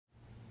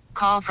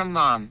Call from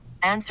mom.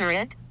 Answer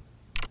it.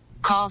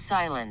 Call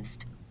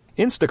silenced.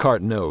 Instacart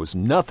knows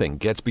nothing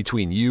gets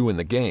between you and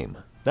the game.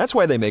 That's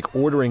why they make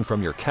ordering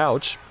from your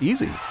couch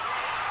easy.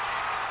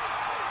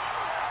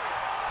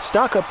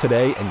 Stock up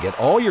today and get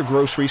all your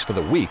groceries for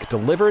the week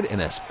delivered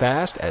in as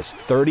fast as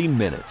 30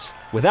 minutes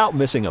without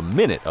missing a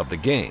minute of the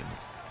game.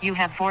 You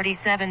have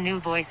 47 new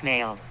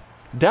voicemails.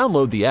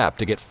 Download the app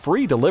to get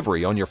free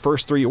delivery on your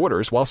first 3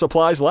 orders while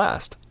supplies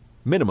last.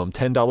 Minimum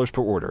 $10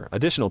 per order.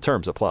 Additional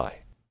terms apply.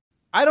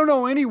 I don't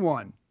know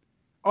anyone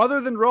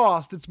other than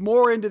Ross that's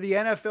more into the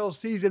NFL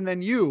season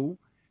than you.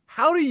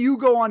 How do you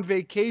go on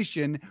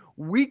vacation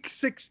week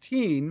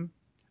 16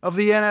 of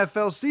the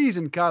NFL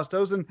season,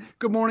 Costos? And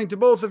good morning to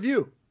both of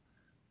you.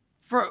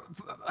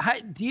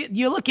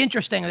 You look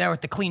interesting there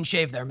with the clean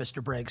shave there,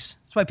 Mr. Briggs.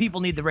 That's why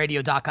people need the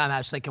radio.com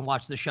app so they can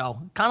watch the show.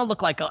 Kind of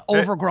look like an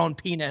overgrown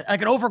penis,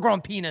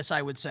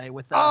 I would say,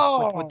 with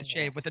the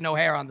shave, with the no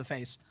hair on the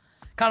face.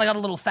 Kind of got a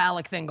little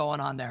phallic thing going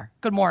on there.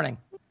 Good morning.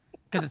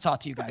 Good to talk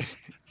to you guys.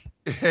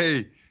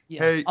 Hey,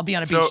 I'll be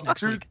on a beach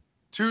next week.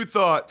 Two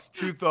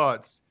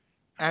thoughts.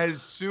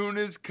 As soon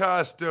as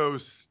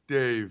Costos,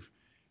 Dave,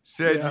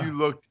 said you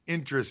looked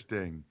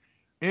interesting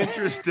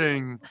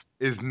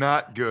is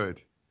not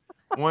good.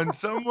 When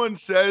someone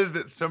says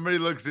that somebody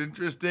looks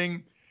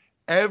interesting,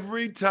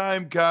 every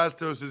time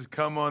Costos has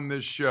come on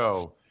this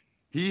show,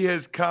 he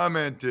has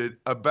commented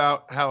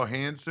about how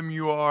handsome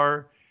you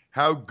are,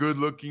 how good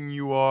looking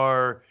you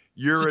are,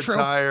 your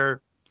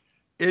attire.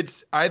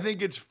 I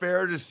think it's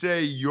fair to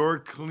say your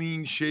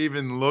clean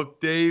shaven look,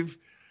 Dave,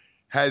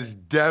 has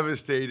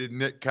devastated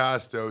Nick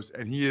Costos,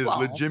 and he is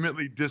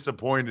legitimately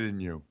disappointed in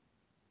you.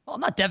 Well,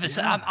 I'm not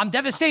devastated. Yeah. I'm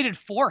devastated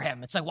for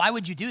him. It's like, why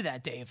would you do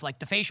that, Dave? Like,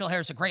 the facial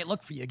hair is a great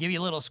look for you. Give you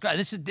a little scratch.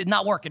 This is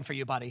not working for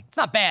you, buddy. It's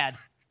not bad.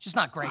 It's just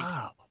not great.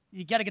 Wow.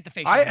 You got to get the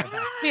facial hair back.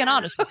 Being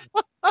honest with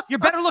you. You're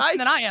better looking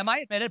than I am. I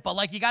admit it,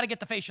 but you got to get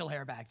the facial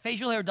hair back.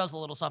 Facial hair does a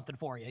little something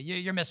for you.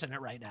 You're missing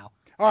it right now.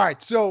 All right,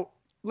 so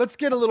let's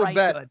get a little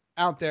bet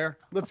out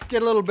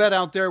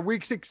there.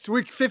 Week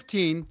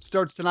 15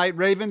 starts tonight.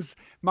 Ravens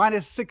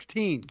minus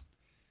 16.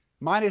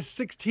 Minus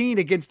 16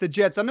 against the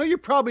Jets. I know you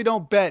probably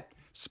don't bet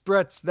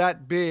spreads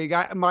that big.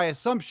 My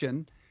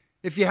assumption,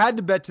 if you had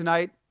to bet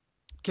tonight,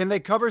 can they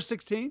cover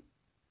 16?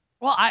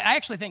 Well, I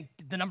actually think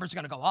the numbers are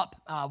going to go up.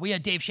 We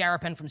had Dave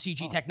Sharapin from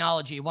CG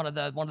Technology, one of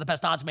the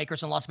best odds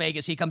makers in Las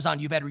Vegas. He comes on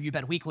You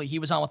Bet Weekly. He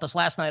was on with us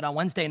last night on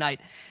Wednesday night.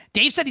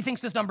 Dave said he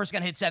thinks this number is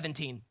going to hit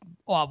 17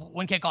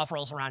 when kickoff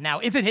rolls around. Now,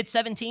 if it hits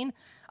 17,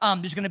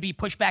 there's going to be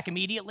pushback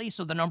immediately,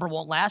 so the number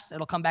won't last.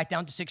 It'll come back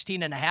down to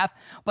 16.5.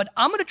 But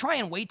I'm going to try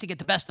and wait to get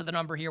the best of the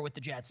number here with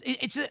the Jets.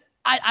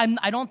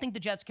 I don't think the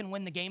Jets can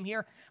win the game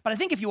here, but I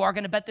think if you are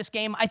going to bet this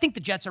game, I think the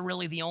Jets are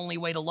really the only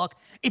way to look.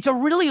 It's a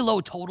really low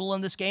total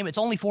in this game. It's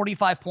only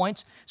 45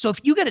 points. So if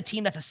you get a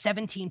team that's a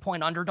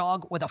 17-point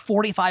underdog with a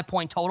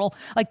 45-point total,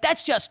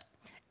 that's just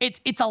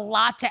it's a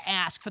lot to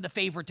ask for the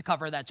favorite to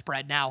cover that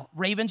spread. Now,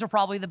 Ravens are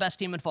probably the best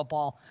team in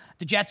football.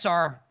 The Jets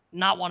are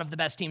not one of the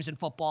best teams in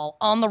football.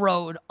 On the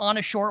road, on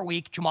a short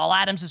week, Jamal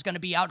Adams is going to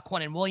be out.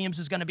 Quinnen Williams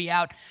is going to be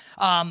out.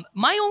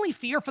 My only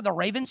fear for the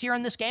Ravens here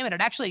in this game, and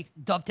it actually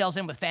dovetails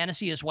in with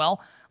fantasy as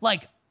well,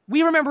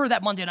 we remember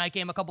that Monday night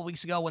game a couple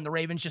weeks ago when the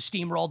Ravens just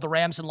steamrolled the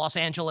Rams in Los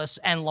Angeles,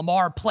 and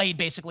Lamar played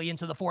basically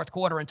into the fourth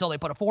quarter until they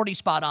put a 40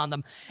 spot on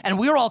them. And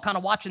we were all kind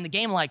of watching the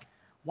game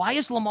why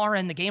is Lamar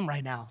in the game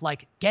right now?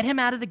 Get him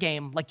out of the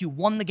game. You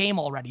won the game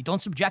already.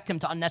 Don't subject him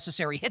to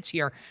unnecessary hits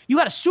here. You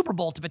got a Super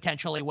Bowl to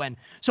potentially win.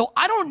 So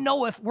I don't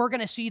know if we're going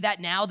to see that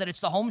now that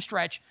it's the home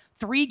stretch.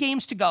 3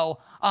 games to go.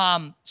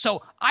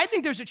 So I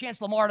think there's a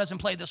chance Lamar doesn't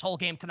play this whole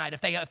game tonight if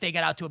they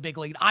get out to a big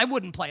lead. I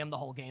wouldn't play him the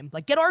whole game.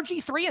 Get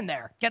RG3 in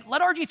there.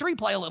 Let RG3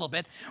 play a little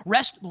bit.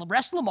 Rest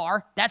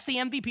Lamar. That's the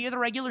MVP of the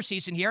regular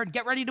season here, and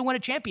get ready to win a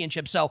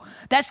championship. So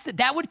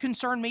that would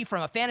concern me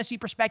from a fantasy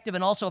perspective,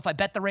 and also if I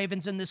bet the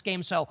Ravens in this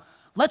game. So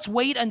let's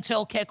wait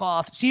until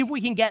kickoff, see if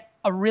we can get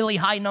a really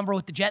high number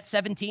with the Jets.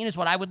 17 is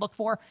what I would look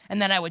for,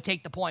 and then I would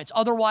take the points.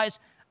 Otherwise,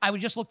 I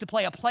would just look to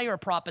play a player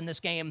prop in this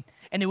game,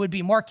 and it would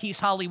be Marquise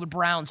Hollywood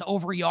Brown's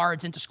over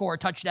yards and to score a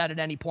touchdown at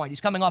any point.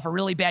 He's coming off a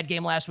really bad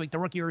game last week, the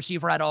rookie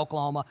receiver out of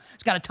Oklahoma.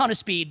 He's got a ton of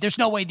speed. There's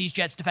no way these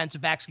Jets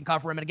defensive backs can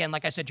cover him. And again,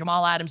 like I said,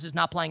 Jamal Adams is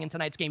not playing in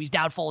tonight's game. He's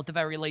doubtful at the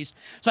very least.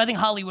 So I think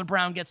Hollywood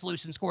Brown gets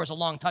loose and scores a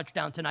long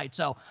touchdown tonight.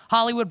 So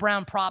Hollywood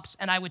Brown props,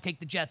 and I would take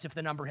the Jets if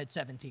the number hits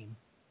 17.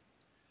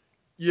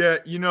 Yeah,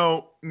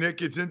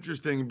 Nick, it's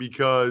interesting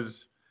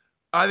because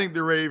I think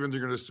the Ravens are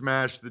going to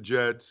smash the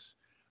Jets.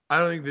 I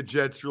don't think the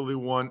Jets really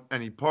want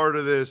any part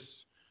of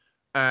this.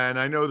 And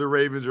I know the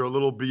Ravens are a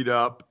little beat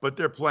up, but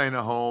they're playing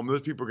at home.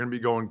 Those people are going to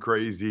be going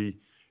crazy.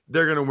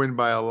 They're going to win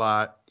by a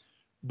lot.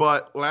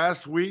 But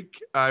last week,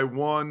 I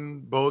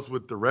won both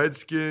with the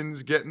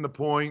Redskins getting the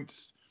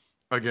points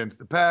against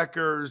the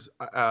Packers.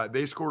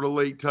 They scored a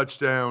late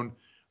touchdown.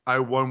 I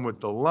won with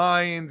the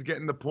Lions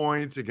getting the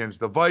points against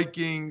the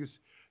Vikings.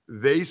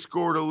 They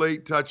scored a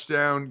late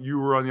touchdown. You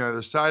were on the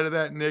other side of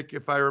that, Nick,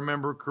 if I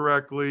remember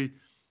correctly.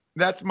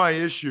 That's my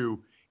issue.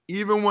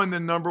 Even when the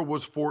number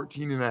was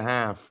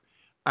 14.5,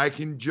 I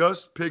can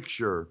just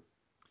picture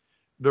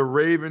the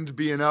Ravens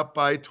being up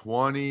by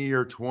 20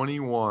 or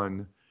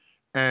 21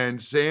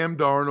 and Sam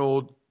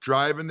Darnold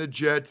driving the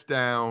Jets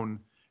down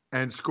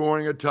and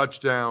scoring a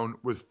touchdown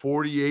with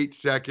 48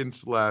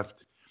 seconds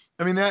left.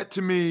 I mean, that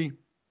to me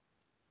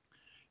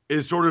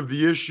is sort of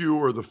the issue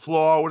or the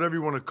flaw, whatever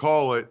you want to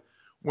call it,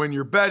 when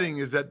you're betting,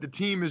 is that the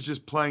team is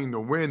just playing to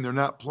win. They're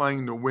not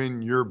playing to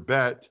win your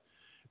bet.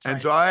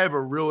 And so I have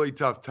a really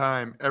tough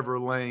time ever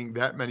laying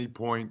that many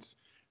points.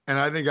 And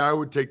I think I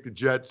would take the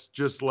Jets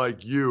just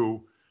like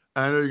you.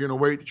 I know you're going to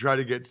wait to try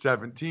to get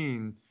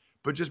 17,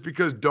 but just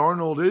because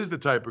Darnold is the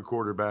type of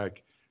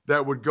quarterback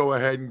that would go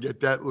ahead and get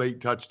that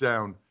late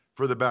touchdown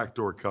for the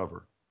backdoor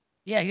cover.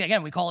 Yeah,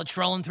 again, we call it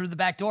strolling through the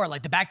back door.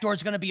 Like, the back door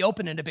is going to be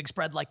open in a big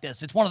spread like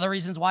this. It's one of the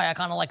reasons why I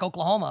kind of like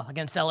Oklahoma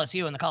against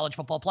LSU in the college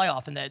football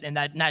playoff in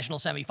that national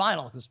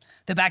semifinal, because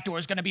the back door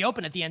is going to be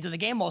open at the end of the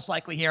game most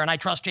likely here, and I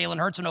trust Jalen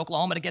Hurts and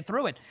Oklahoma to get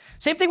through it.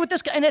 Same thing with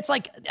this guy, and it's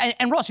like,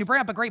 and Ross, you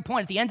bring up a great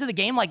point. At the end of the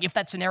game, like, if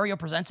that scenario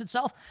presents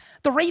itself,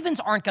 the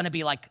Ravens aren't going to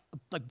be like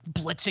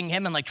blitzing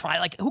him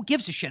and who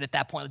gives a shit at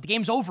that point? Like, the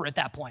game's over at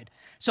that point.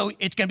 So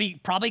it's going to be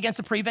probably against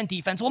a prevent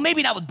defense. Well,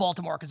 maybe not with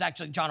Baltimore, because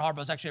actually John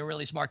Harbaugh is actually a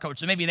really smart coach,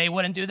 so maybe they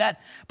wouldn't do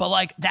that. But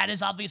like, that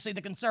is obviously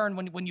the concern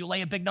when you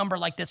lay a big number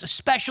like this,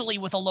 especially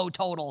with a low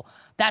total.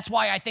 That's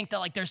why I think that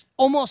like there's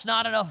almost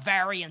not enough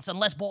variance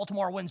unless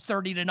Baltimore wins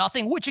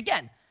 30-0, which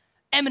again,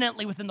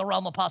 eminently within the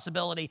realm of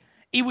possibility.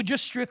 It would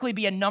just strictly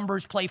be a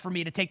numbers play for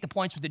me to take the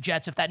points with the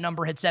Jets if that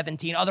number hits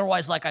 17.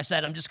 Otherwise, like I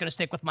said, I'm just going to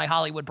stick with my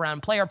Hollywood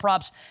Brown player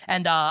props.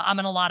 And I'm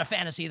in a lot of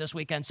fantasy this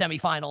weekend,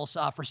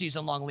 semifinals for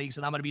season-long leagues,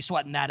 and I'm going to be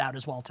sweating that out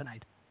as well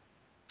tonight.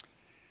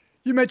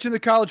 You mentioned the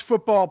college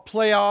football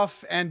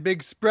playoff and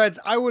big spreads.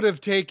 I would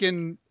have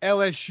taken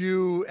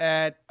LSU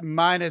at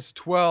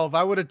 -12.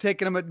 I would have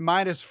taken them at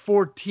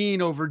 -14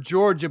 over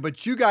Georgia,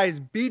 but you guys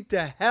beat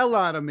the hell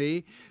out of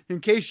me. In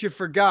case you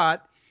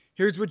forgot,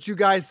 here's what you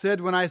guys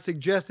said when I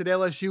suggested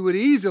LSU would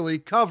easily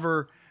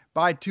cover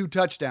by 2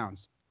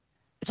 touchdowns.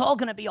 It's all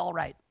going to be all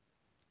right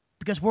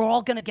because we're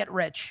all going to get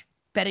rich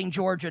betting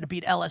Georgia to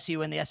beat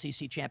LSU in the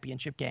SEC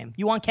championship game.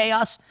 You want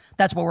chaos?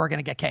 That's where we're going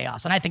to get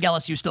chaos. And I think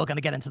LSU is still going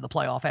to get into the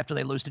playoff after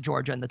they lose to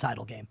Georgia in the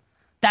title game.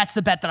 That's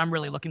the bet that I'm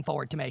really looking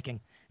forward to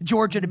making.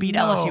 Georgia to beat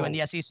LSU in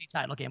the SEC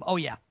title game. Oh,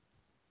 yeah.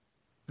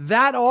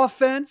 That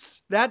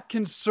offense, that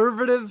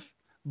conservative,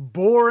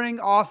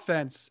 boring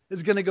offense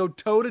is going to go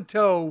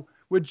toe-to-toe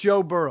with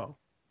Joe Burrow.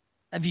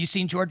 Have you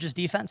seen Georgia's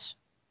defense?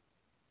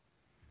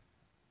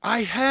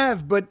 I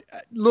have, but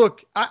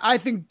look, I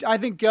think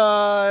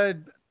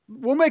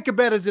we'll make a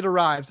bet as it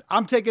arrives.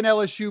 I'm taking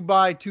LSU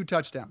by 2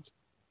 touchdowns.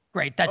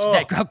 Great. That's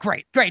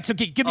great. So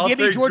give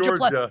me Georgia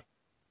plus.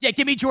 Yeah,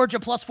 give me Georgia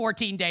plus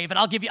 14, Dave, and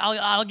I'll give you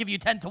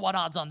 10-1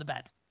 odds on the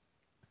bet.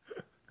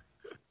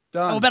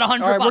 Done. We'll bet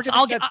 $100. Right,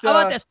 how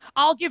about this?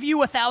 I'll give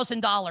you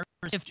 $1,000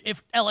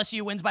 if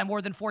LSU wins by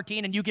more than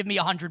 14, and you give me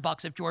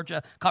 $100 if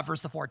Georgia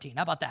covers the 14.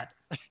 How about that?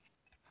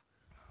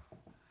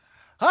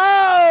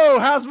 Oh,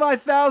 how's my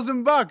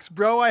 $1,000,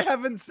 bro? I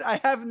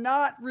have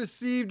not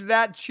received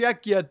that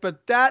check yet,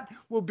 but that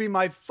will be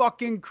my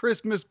fucking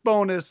Christmas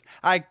bonus.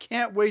 I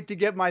can't wait to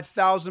get my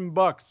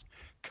 $1,000,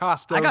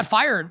 Costos. I got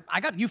fired.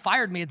 You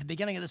fired me at the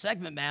beginning of the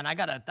segment, man. I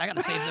gotta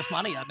save this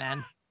money up,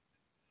 man.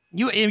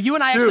 You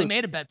and I actually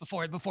made a bet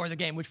before the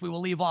game, which we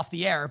will leave off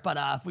the air,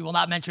 but we will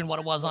not mention what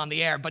it was on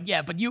the air. But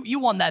yeah, you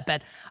won that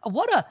bet.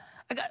 What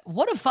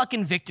a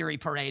fucking victory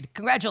parade!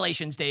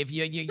 Congratulations, Dave.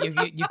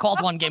 You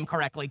called one game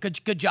correctly.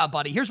 Good job,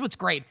 buddy. Here's what's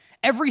great: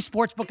 every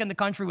sports book in the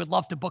country would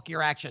love to book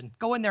your action.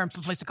 Go in there and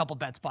place a couple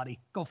bets, buddy.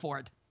 Go for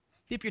it.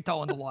 Dip your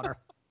toe in the water.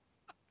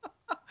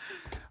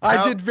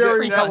 I did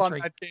very well on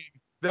that game.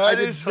 That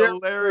is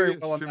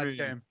hilarious to me.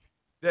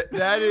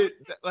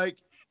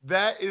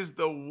 That is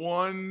the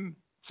one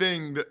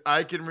thing that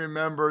I can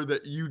remember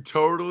that you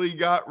totally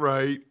got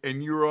right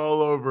and you were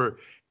all over.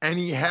 And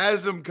he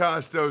has them,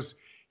 Costos.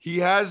 He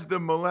has the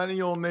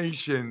Millennial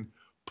Nation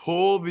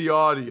pull the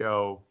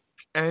audio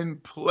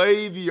and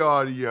play the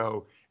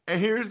audio. And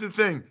here's the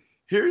thing.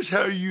 Here's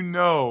how you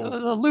know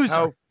the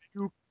loser.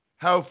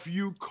 How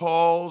few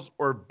calls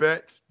or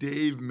bets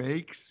Dave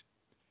makes.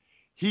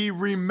 He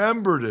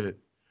remembered it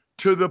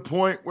to the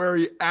point where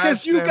he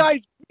asked them.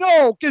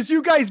 Because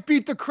you guys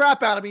beat the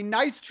crap out of me.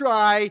 Nice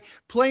try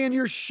playing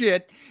your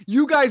shit.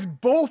 You guys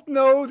both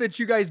know that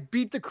you guys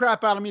beat the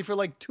crap out of me for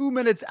like 2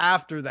 minutes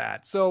after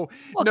that. So,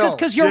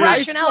 because your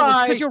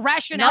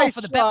rationale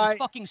for the bet was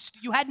fucking.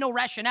 You had no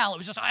rationale. It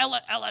was just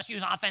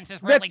LSU's offense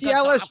is really good.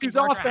 That's the LSU's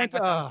offense.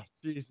 Oh,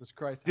 Jesus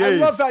Christ!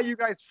 Dave, I love how you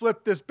guys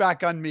flipped this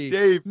back on me.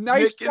 Dave,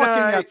 nice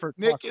fucking effort.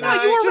 Nick and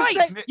you were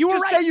right. You were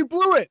right. Just say you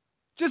blew it.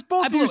 Just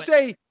both of you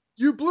say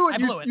you blew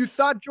it. You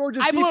thought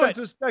Georgia's defense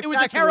was spectacular. It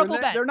was a terrible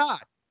bet. They're not.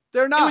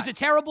 They're not. It was a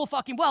terrible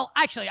fucking. Well,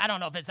 actually, I don't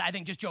know if it's. I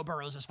think just Joe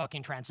Burrow's is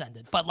fucking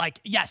transcendent. But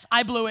yes,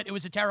 I blew it. It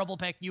was a terrible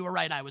pick. You were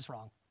right. I was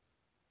wrong.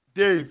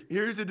 Dave,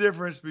 here's the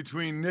difference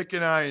between Nick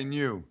and I and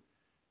you.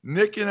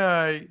 Nick and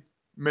I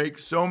make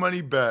so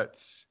many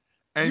bets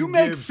and you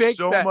make give fake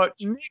so bets. much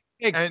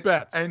Nick makes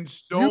bets and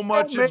so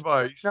much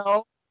advice.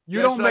 No, you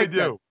yes, don't make I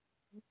do.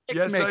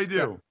 Yes, I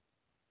do.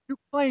 You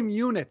claim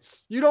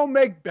units. You don't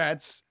make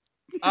bets.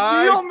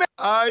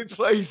 I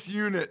place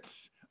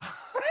units.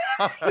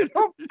 You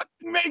don't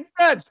make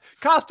bets.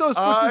 Costos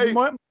puts his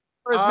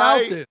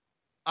mouth in.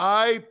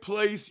 I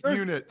place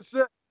units.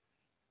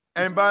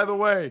 And by the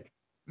way,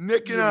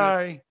 Nick and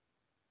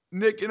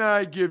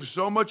I give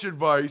so much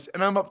advice,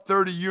 and I'm up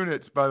 30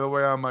 units, by the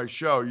way, on my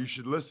show. You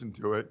should listen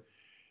to it.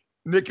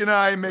 Nick and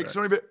I make so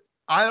many bets.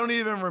 I don't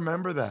even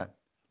remember that.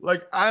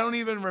 Like, I don't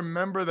even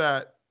remember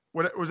that.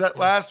 What was that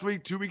last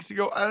week, 2 weeks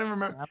ago? I don't even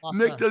remember.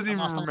 Nick doesn't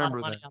even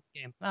remember that.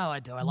 Oh, I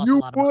do. I lost a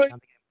lot of money on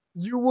the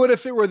game. You would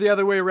if it were the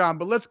other way around.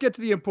 But let's get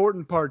to the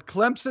important part.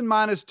 Clemson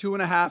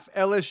 -2.5,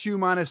 LSU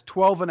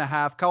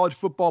 -12.5, college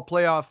football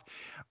playoff.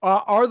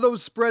 Are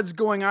those spreads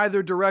going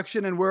either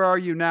direction, and where are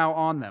you now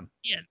on them?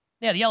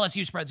 Yeah, the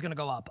LSU spread's going to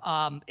go up.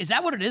 Is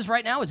that what it is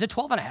right now? Is it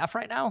 12.5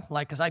 right now?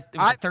 Like, because it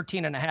was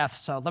 13.5.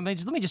 So let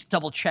me just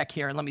double check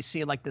here and let me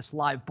see like this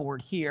live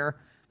board here.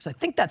 Because I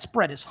think that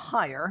spread is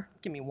higher.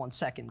 Give me 1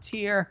 second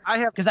here.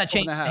 Because that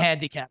changed the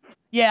handicap.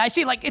 Yeah, I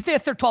see. Like if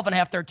they're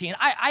 12.5, 13,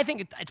 I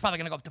think it's probably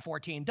going to go up to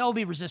 14. There'll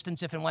be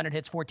resistance if and when it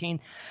hits 14.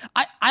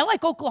 I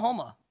like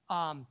Oklahoma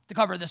to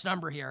cover this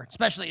number here,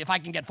 especially if I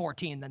can get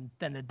 14.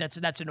 Then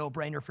that's a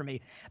no-brainer for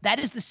me. That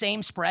is the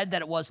same spread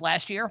that it was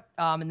last year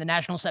in the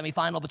national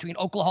semifinal between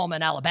Oklahoma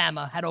and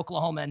Alabama. Had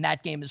Oklahoma in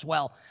that game as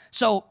well.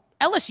 So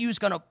LSU is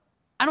going to.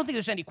 I don't think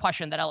there's any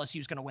question that LSU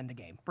is going to win the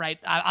game, right?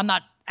 I'm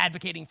not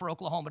advocating for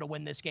Oklahoma to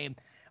win this game,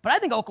 but I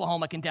think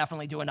Oklahoma can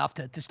definitely do enough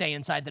to stay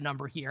inside the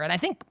number here. And I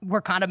think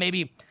we're kind of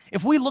maybe,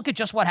 if we look at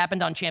just what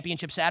happened on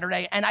Championship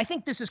Saturday, and I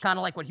think this is kind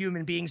of like what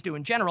human beings do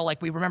in general,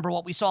 like we remember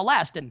what we saw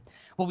last. And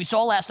what we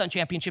saw last on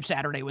Championship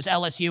Saturday was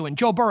LSU and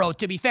Joe Burrow.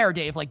 To be fair,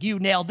 Dave, like you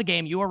nailed the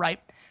game. You were right.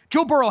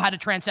 Joe Burrow had a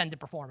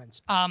transcendent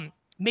performance.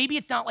 Maybe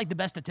it's not like the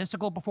best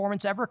statistical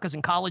performance ever, because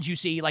in college you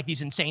see like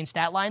these insane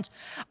stat lines.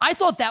 I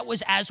thought that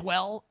was as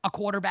well a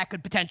quarterback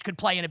could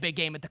play in a big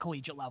game at the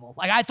collegiate level.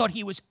 Like I thought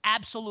he was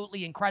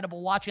absolutely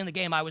incredible. Watching the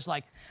game, I was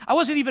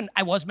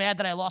mad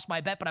that I lost my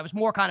bet, but I was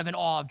more kind of in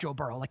awe of Joe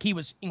Burrow. Like he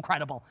was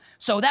incredible.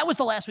 So that was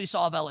the last we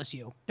saw of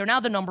LSU. They're now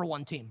the number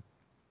 1 team.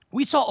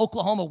 We saw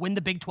Oklahoma win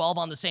the Big 12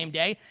 on the same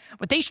day,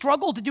 but they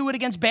struggled to do it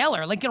against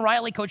Baylor. Lincoln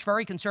Riley, coach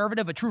very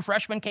conservative, a true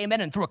freshman, came in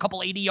and threw a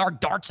couple 80-yard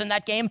darts in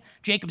that game.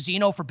 Jacob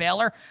Zeno for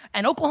Baylor.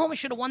 And Oklahoma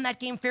should have won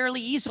that game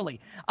fairly easily.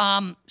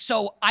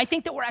 So I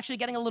think that we're actually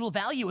getting a little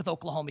value with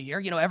Oklahoma here.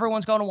 You know,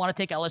 everyone's going to want to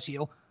take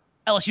LSU.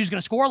 LSU's going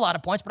to score a lot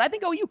of points, but I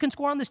think OU can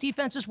score on this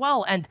defense as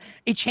well. And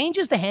it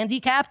changes the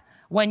handicap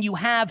when you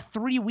have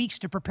 3 weeks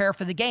to prepare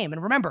for the game.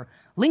 And remember,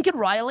 Lincoln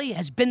Riley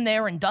has been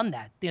there and done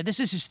that. You know, this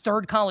is his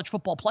 3rd college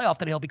football playoff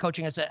that he'll be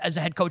coaching as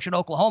a head coach at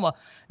Oklahoma.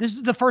 This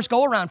is the first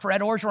go-around for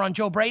Ed Orgeron,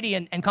 Joe Brady,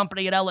 and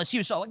company at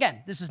LSU. So,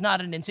 again, this is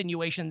not an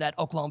insinuation that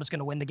Oklahoma's going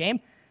to win the game,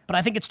 but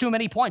I think it's too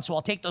many points. So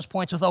I'll take those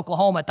points with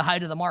Oklahoma at the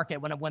height of the market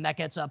when that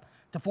gets up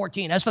to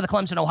 14. As for the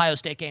Clemson-Ohio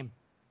State game,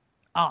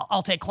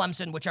 I'll take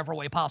Clemson whichever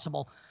way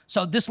possible.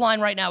 So this line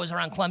right now is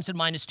around Clemson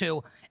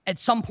 -2. At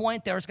some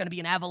point, there's going to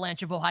be an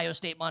avalanche of Ohio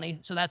State money.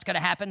 So that's going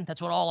to happen.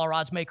 That's what all our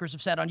odds makers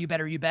have said on You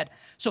Better You Bet.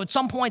 So at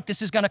some point,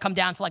 this is going to come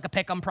down to like a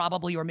pick'em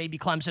probably, or maybe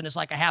Clemson is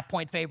like a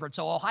half-point favorite.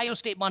 So Ohio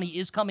State money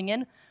is coming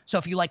in. So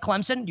if you like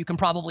Clemson, you can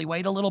probably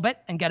wait a little bit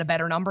and get a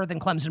better number than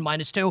Clemson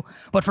 -2.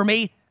 But for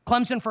me,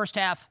 Clemson first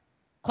half,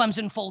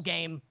 Clemson full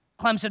game,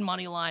 Clemson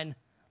money line.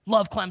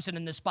 Love Clemson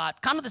in this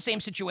spot. Kind of the same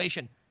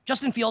situation.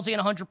 Justin Fields ain't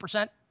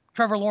 100%.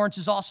 Trevor Lawrence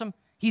is awesome.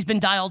 He's been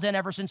dialed in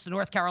ever since the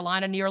North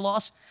Carolina near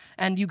loss.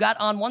 And you got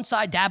on one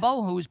side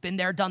Dabo, who's been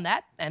there, done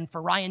that. And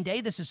for Ryan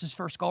Day, this is his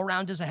first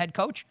go-around as a head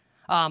coach.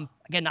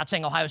 Again, not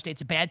saying Ohio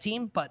State's a bad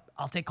team, but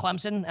I'll take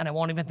Clemson, and I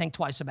won't even think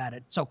twice about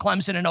it. So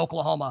Clemson and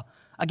Oklahoma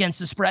against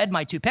the spread,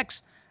 my 2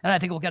 picks. And I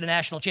think we'll get a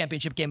national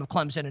championship game of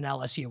Clemson and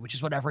LSU, which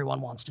is what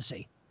everyone wants to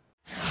see.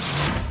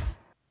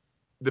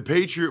 The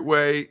Patriot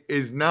way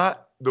is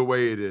not the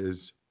way it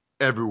is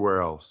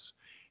everywhere else.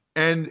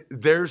 And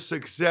their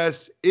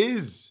success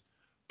is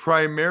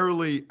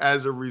primarily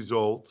as a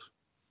result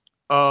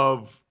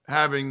of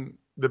having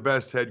the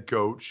best head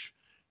coach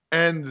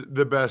and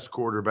the best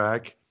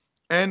quarterback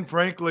and,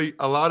 frankly,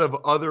 a lot of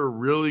other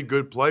really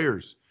good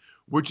players,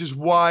 which is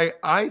why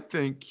I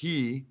think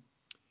he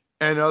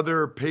and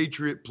other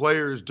Patriot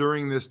players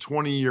during this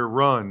 20-year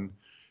run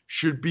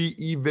should be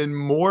even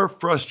more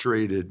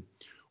frustrated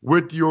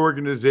with the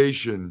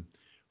organization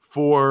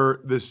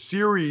for the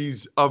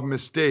series of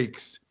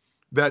mistakes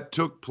that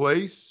took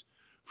place,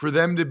 for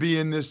them to be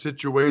in this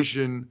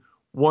situation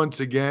once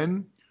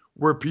again,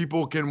 where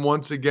people can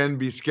once again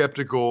be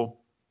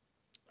skeptical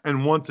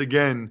and once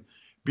again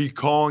be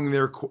calling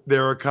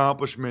their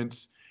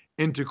accomplishments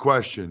into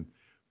question.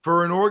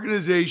 For an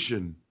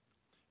organization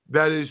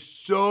that is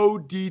so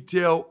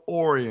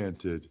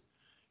detail-oriented,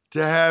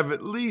 to have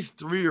at least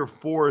 3 or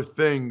 4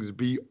 things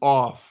be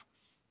off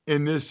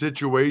in this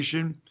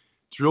situation,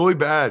 it's really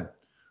bad,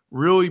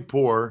 really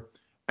poor.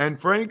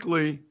 And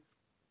frankly,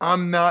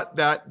 I'm not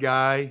that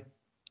guy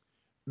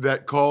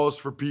that calls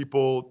for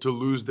people to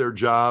lose their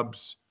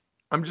jobs.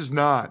 I'm just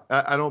not.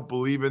 I don't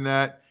believe in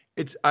that.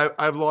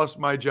 I've lost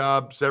my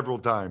job several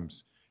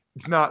times.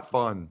 It's not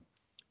fun.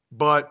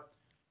 but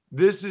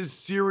this is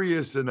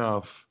serious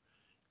enough.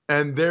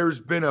 And there's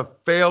been a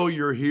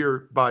failure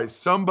here by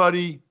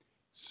somebody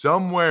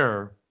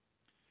somewhere.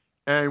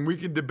 And we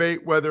can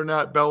debate whether or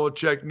not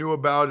Belichick knew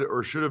about it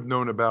or should have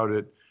known about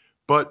it.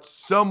 But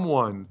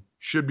someone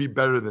should be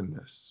better than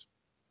this.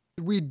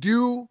 We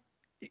do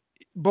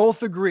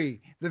both agree.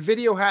 The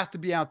video has to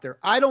be out there.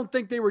 I don't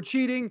think they were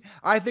cheating.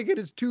 I think it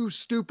is too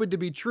stupid to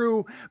be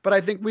true. But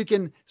I think we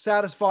can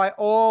satisfy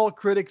all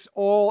critics,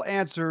 all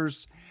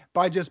answers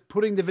by just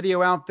putting the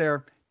video out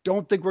there.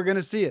 Don't think we're going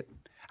to see it.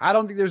 I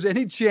don't think there's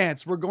any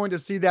chance we're going to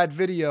see that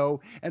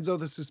video. And so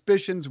the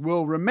suspicions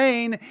will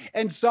remain,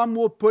 and some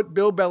will put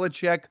Bill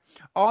Belichick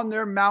on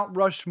their Mount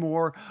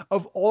Rushmore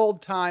of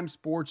all-time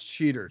sports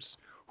cheaters.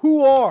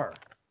 Who are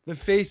the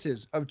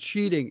faces of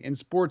cheating in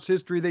sports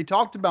history? They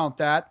talked about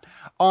that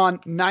on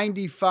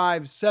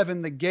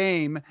 95.7 The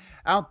Game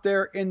out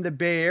there in the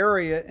Bay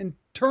Area. In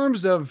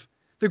terms of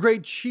the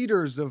great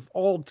cheaters of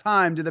all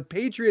time, do the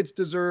Patriots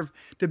deserve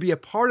to be a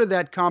part of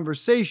that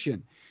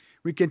conversation?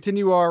 We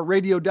continue our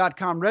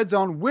radio.com Red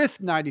Zone with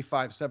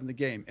 95.7 The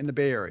Game in the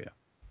Bay Area.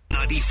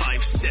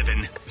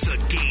 95.7 The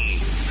Game.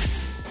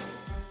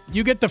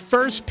 You get the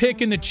first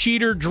pick in the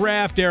cheater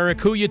draft, Eric.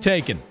 Who you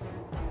taking?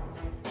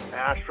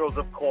 Astros,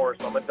 of course.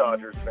 I'm a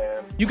Dodgers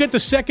fan. You get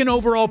the second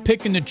overall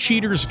pick in the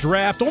cheaters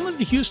draft. Only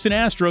the Houston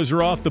Astros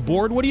are off the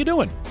board. What are you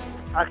doing?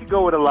 I could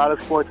go with a lot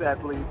of sports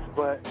athletes,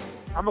 but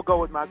I'm going to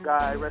go with my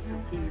guy. Rest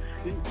in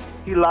peace.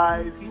 He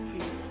lies, he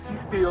cheats, he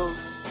steals.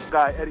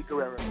 Guy, Eddie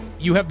Guerrero.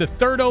 You have the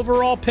third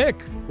overall pick.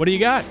 What do you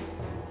got?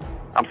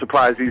 I'm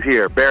surprised he's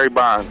here. Barry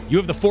Bonds. You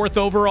have the fourth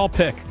overall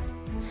pick.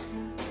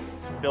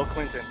 Bill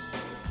Clinton.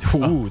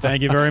 Ooh,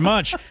 thank you very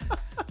much.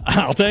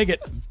 I'll take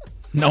it.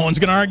 No one's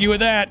going to argue with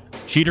that.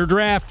 Cheater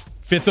draft,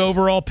 fifth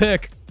overall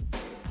pick.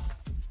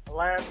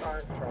 Lance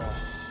Armstrong.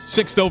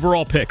 Sixth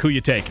overall pick. Who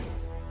you taking?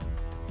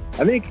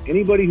 I think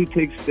anybody who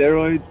takes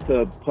steroids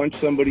to punch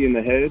somebody in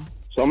the head.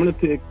 So I'm going to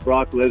pick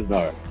Brock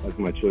Lesnar as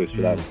my choice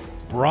for that.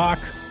 Brock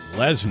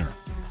Lesnar.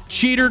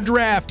 Cheater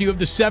draft. You have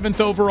the seventh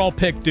overall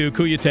pick, Duke.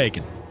 Who you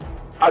taking?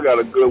 I got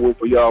a good one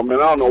for y'all, man.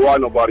 I don't know why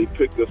nobody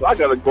picked this. I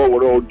got to go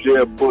with old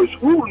Jeb Bush.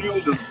 Who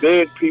uses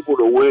dead people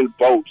to win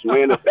votes,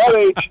 man? If that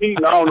ain't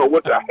cheating, I don't know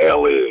what the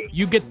hell is.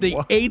 You get the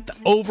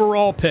eighth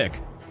overall pick.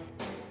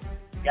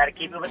 Got to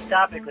keep it with the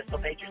topic. Let's go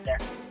Patriots there.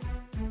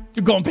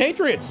 You're going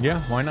Patriots.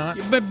 Yeah, why not?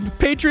 But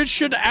Patriots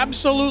should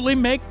absolutely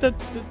make the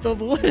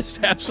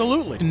list.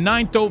 Absolutely.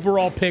 Ninth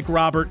overall pick,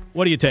 Robert.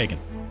 What are you taking?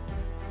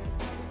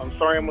 I'm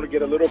sorry, I'm going to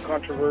get a little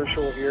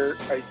controversial here.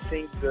 I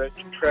think that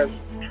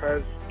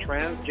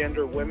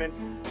transgender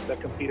women that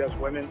compete as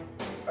women,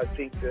 I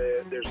think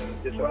that there's a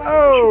compete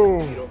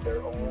on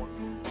their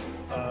own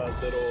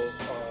little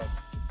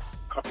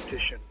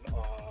competition.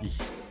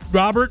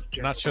 Robert?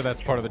 Not sure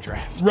that's part of the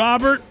draft.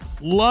 Robert,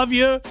 love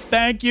you.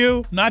 Thank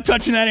you. Not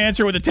touching that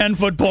answer with a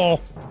 10-foot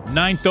pole.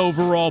 Ninth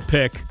overall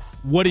pick.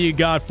 What do you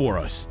got for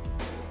us?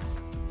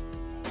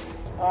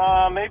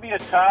 Maybe a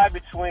tie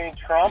between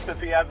Trump, if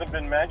he hasn't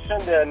been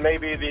mentioned, and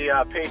maybe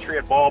the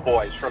Patriot Ball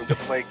Boys from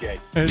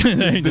Deflategate.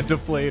 The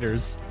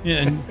Deflators. Yeah,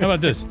 and how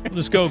about this?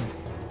 Let's go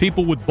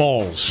people with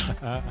balls.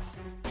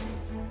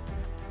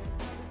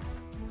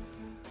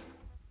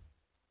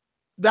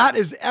 That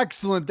is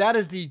excellent. That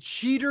is the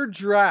cheater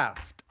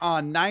draft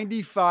on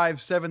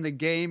 95.7 The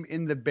Game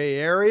in the Bay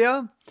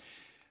Area.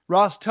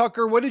 Ross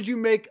Tucker, what did you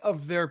make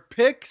of their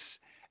picks,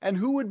 and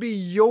who would be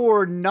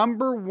your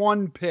number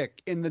one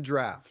pick in the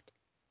draft?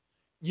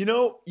 You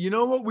know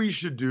what we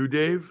should do,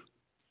 Dave?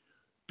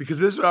 Because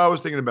this is what I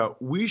was thinking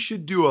about. We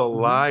should do a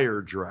liar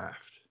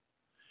draft.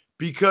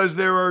 Because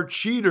there are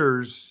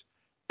cheaters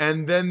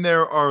and then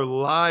there are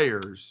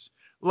liars.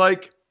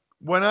 Like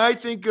when I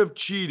think of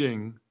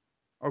cheating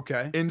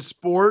in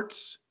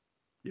sports,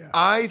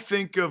 I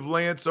think of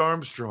Lance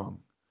Armstrong.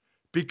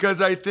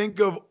 Because I think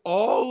of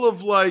all of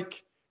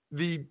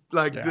the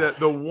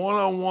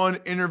one-on-one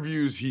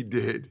interviews he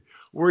did,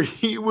 where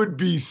he would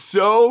be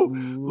so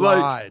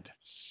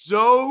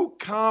so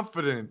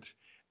confident.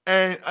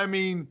 And I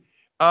mean,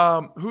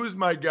 who's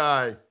my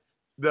guy?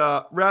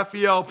 The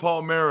Rafael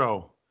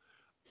Palmeiro.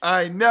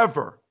 I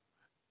never,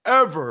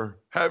 ever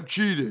have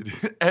cheated,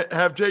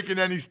 have taken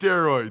any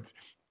steroids.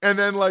 And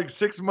then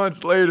 6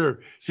 months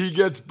later, he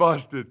gets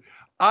busted.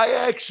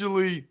 I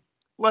actually,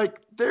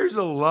 there's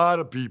a lot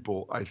of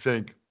people, I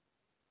think,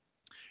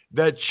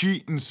 that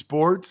cheat in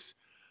sports.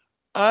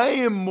 I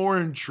am more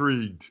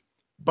intrigued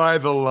by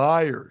the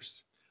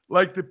liars,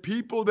 like the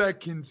people that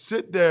can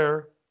sit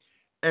there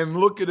and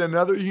look at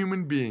another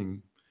human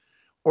being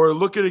or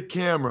look at a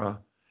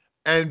camera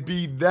and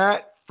be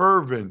that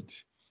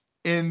fervent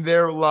in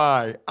their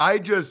lie. I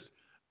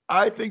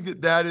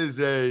think that is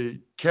a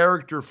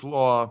character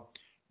flaw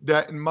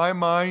that in my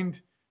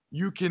mind,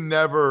 you can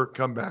never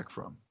come back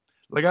from.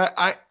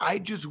 I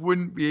just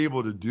wouldn't be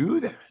able to do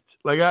that.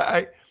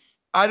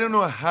 I don't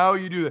know how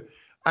you do that.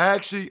 I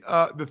actually,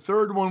 the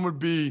third one would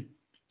be,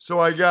 so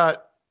I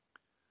got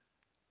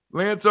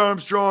Lance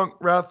Armstrong,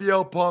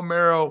 Rafael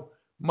Palmeiro.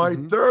 My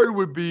third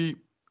would be,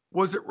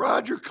 was it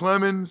Roger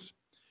Clemens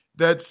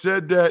that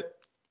said that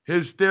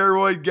his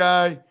steroid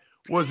guy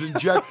was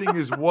injecting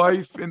his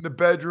wife in the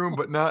bedroom,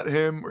 but not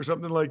him, or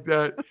something like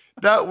that.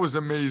 That was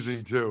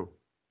amazing too.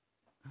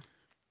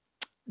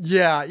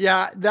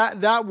 Yeah,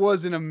 that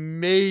was an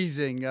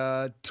amazing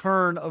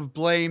turn of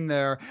blame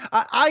there.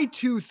 I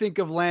too think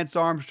of Lance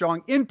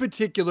Armstrong in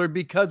particular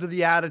because of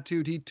the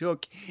attitude he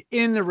took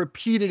in the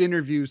repeated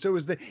interviews. So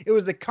it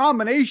was the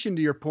combination,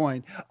 to your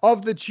point,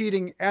 of the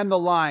cheating and the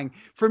lying.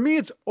 For me,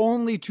 it's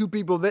only two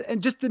people that,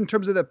 and just in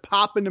terms of that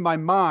pop into my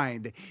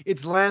mind,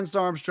 it's Lance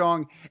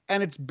Armstrong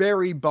and it's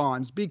Barry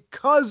Bonds,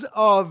 because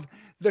of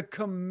the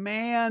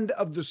command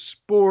of the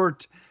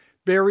sport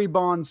Barry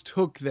Bonds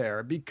took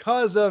there,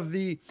 because of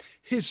the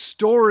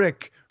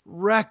historic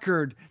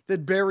record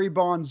that Barry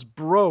Bonds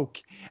broke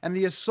and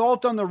the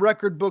assault on the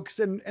record books.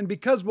 And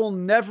because we'll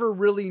never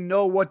really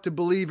know what to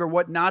believe or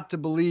what not to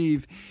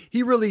believe,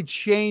 he really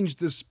changed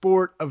the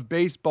sport of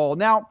baseball.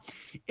 Now,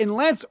 in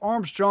Lance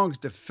Armstrong's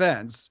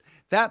defense,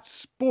 that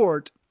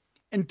sport,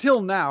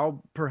 until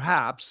now,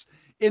 perhaps,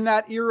 in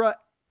that era,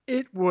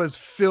 it was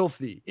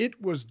filthy.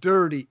 It was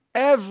dirty.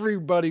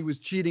 Everybody was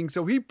cheating.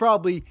 So he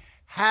probably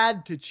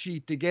had to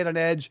cheat to get an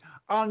edge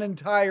on an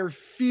entire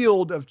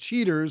field of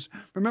cheaters.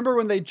 Remember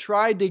when they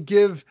tried to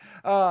give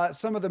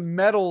some of the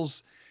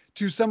medals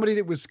to somebody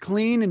that was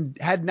clean and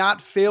had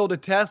not failed a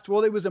test?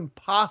 Well, it was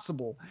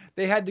impossible.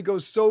 They had to go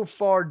so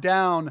far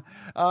down.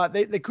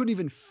 They couldn't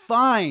even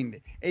find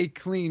a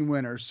clean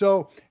winner.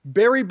 So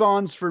Barry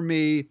Bonds for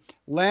me,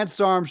 Lance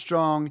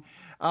Armstrong,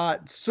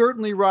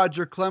 certainly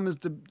Roger Clemens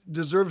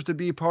deserves to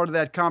be a part of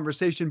that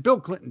conversation.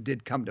 Bill Clinton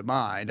did come to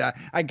mind.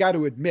 I got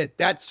to admit,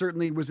 that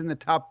certainly was in the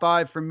top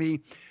 5 for me.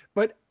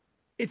 But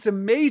it's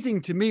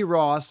amazing to me,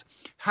 Ross,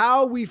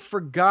 how we've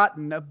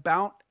forgotten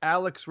about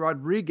Alex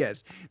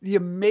Rodriguez. The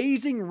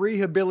amazing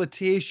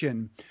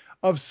rehabilitation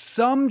of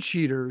some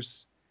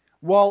cheaters,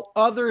 while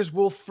others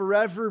will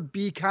forever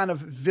be kind of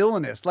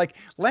villainous. Like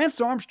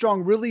Lance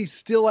Armstrong really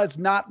still has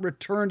not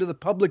returned to the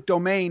public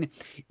domain,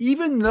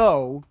 even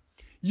though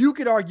you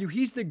could argue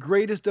he's the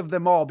greatest of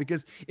them all,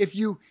 because if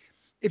you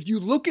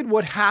look at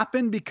what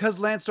happened because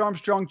Lance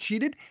Armstrong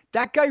cheated,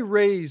 that guy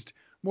raised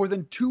more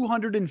than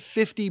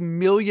 $250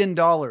 million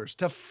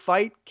to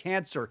fight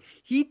cancer.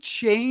 He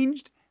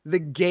changed the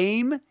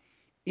game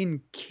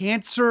in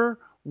cancer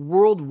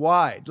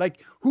worldwide.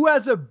 Like, who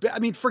has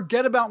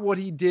forget about what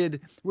he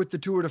did with the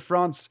Tour de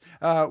France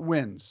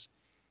wins.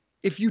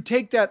 If you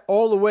take that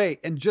all away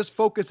and just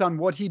focus on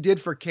what he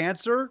did for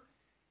cancer,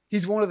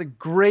 he's one of the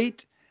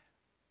great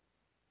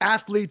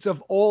athletes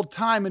of all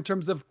time in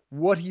terms of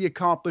what he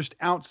accomplished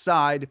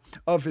outside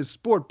of his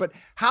sport. But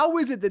how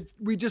is it that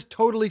we just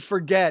totally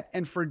forget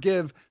and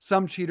forgive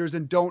some cheaters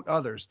and don't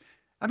others?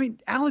 I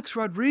mean, Alex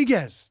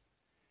Rodriguez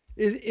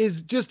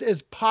is just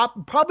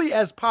probably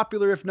as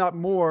popular, if not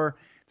more,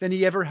 than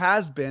he ever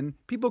has been.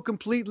 People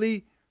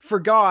completely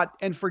forgot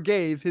and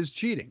forgave his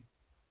cheating.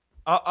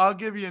 I'll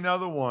give you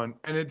another one,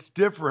 and it's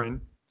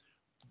different,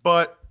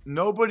 but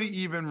nobody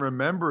even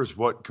remembers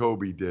what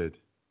Kobe did.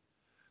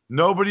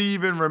 Nobody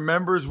even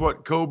remembers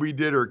what Kobe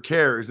did or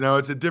cares. Now,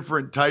 it's a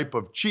different type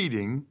of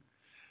cheating.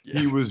 Yeah.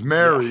 He was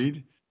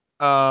married.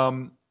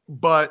 Yeah.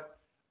 But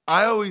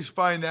I always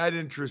find that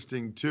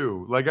interesting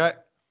too. Like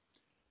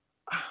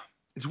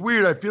it's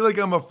weird. I feel like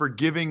I'm a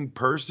forgiving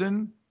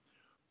person,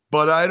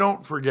 but I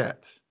don't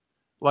forget.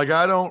 Like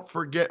I don't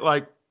forget,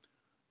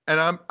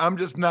 and I'm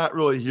just not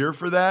really here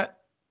for that.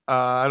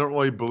 I don't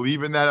really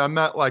believe in that. I'm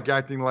not like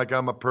acting like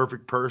I'm a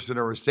perfect person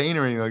or a saint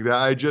or anything like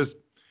that.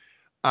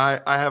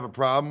 I have a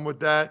problem with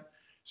that.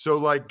 So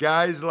like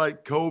guys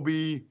like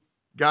Kobe,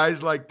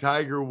 guys like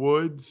Tiger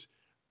Woods,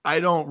 I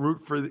don't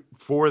root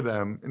for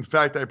them. In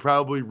fact, I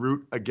probably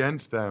root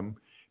against them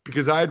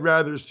because I'd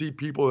rather see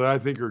people that I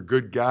think are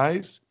good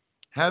guys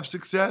have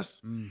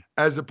success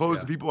as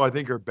opposed to people I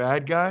think are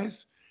bad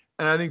guys.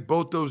 And I think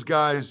both those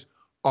guys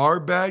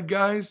are bad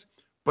guys,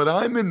 but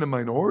I'm in the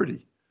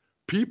minority.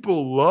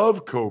 People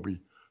love Kobe.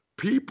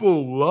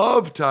 People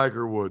love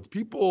Tiger Woods.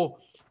 People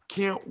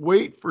can't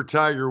wait for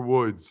Tiger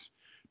Woods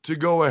to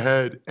go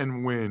ahead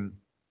and win.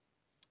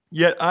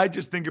 Yet I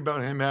just think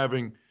about him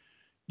having,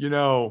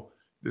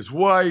 this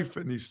wife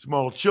and these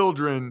small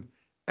children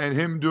and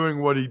him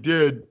doing what he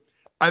did.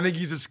 I think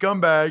he's a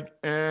scumbag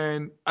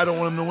and I don't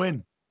want him to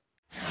win.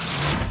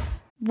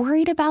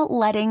 Worried about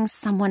letting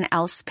someone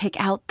else pick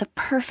out the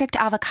perfect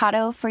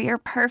avocado for your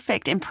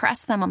perfect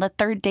impress them on the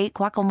third date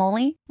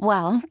guacamole?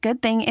 Well,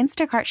 good thing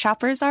Instacart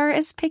shoppers are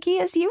as picky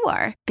as you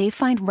are. They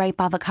find ripe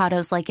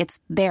avocados like it's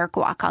their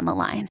guac on the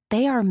line.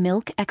 They are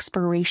milk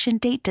expiration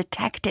date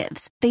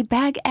detectives. They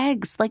bag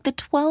eggs like the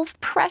 12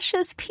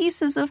 precious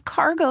pieces of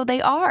cargo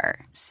they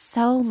are.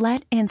 So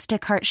let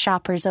Instacart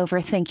shoppers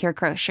overthink your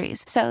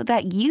groceries so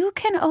that you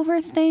can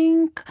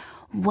overthink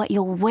what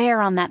you'll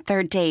wear on that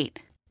third date.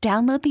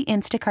 Download the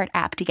Instacart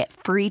app to get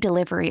free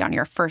delivery on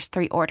your first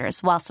 3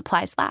 orders while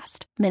supplies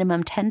last.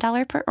 Minimum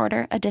 $10 per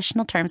order.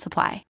 Additional terms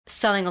apply.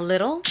 Selling a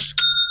little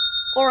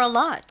or a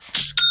lot?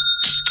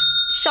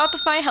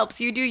 Shopify helps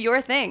you do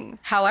your thing,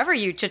 however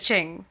you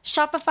cha-ching.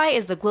 Shopify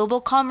is the global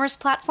commerce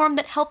platform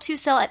that helps you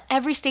sell at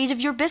every stage of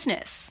your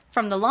business.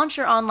 From the launch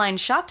your online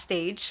shop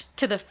stage,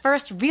 to the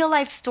first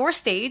real-life store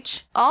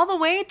stage, all the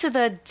way to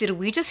the did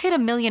we just hit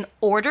 1 million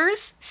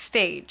orders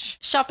stage.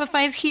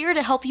 Shopify is here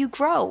to help you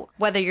grow.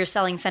 Whether you're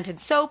selling scented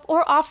soap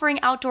or offering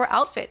outdoor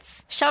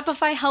outfits,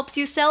 Shopify helps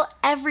you sell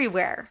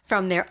everywhere.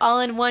 From their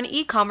all-in-one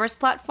e-commerce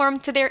platform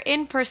to their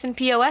in-person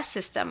POS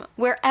system,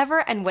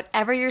 wherever and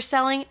whatever you're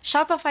selling,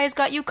 Shopify's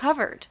got you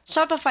covered.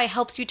 Shopify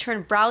helps you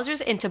turn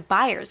browsers into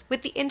buyers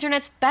with the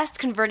internet's best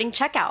converting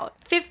checkout.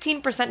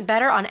 15%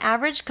 better on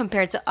average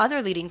compared to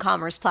other leading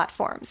commerce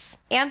platforms.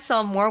 And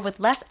sell more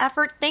with less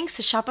effort thanks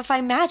to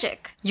Shopify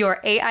Magic, your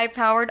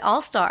AI-powered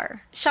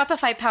all-star.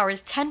 Shopify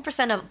powers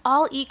 10% of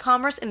all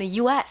e-commerce in the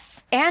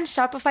U.S. And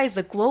Shopify is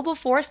the global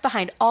force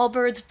behind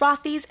Allbirds,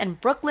 Rothy's, and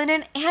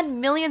Brooklinen,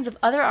 and millions of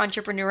other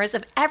entrepreneurs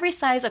of every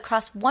size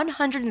across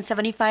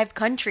 175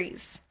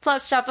 countries.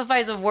 Plus,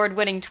 Shopify's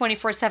award-winning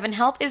 24/7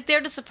 help is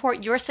there to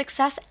support your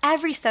success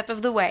every step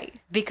of the way.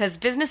 Because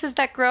businesses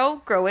that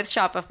grow, grow with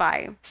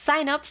Shopify.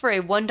 Sign up for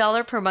a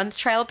 $1 per month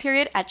trial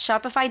period at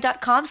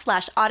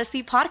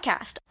shopify.com/Odyssey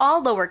Podcast,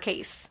 all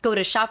lowercase. Go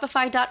to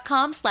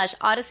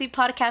shopify.com/Odyssey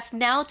Podcast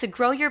now to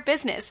grow your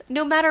business,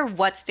 no matter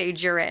what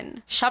stage you're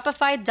in.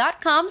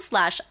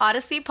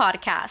 Shopify.com/Odyssey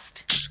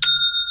Podcast.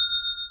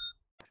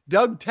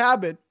 Doug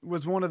Tabbitt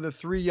was one of the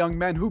 3 young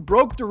men who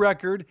broke the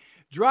record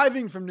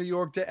driving from New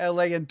York to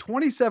LA in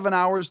 27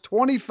 hours,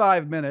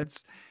 25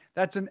 minutes.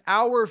 That's an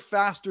hour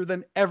faster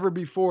than ever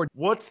before.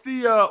 What's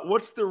the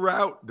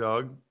route,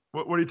 Doug?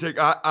 What do you take?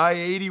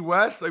 I-80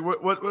 West? Like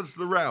what's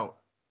the route?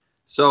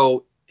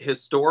 So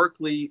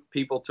historically,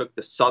 people took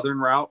the southern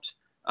route,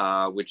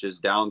 which is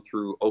down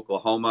through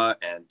Oklahoma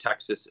and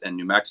Texas and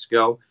New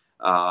Mexico.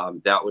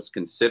 That was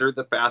considered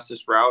the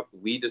fastest route.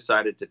 We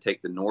decided to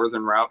take the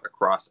northern route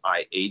across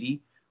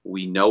I-80.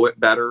 We know it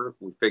better.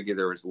 We figured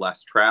there was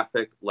less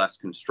traffic, less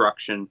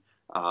construction.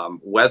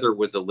 Weather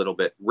was a little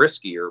bit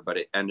riskier, but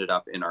it ended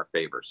up in our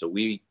favor. So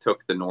we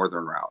took the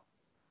northern route.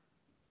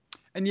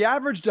 And you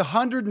averaged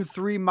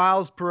 103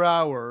 miles per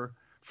hour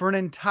for an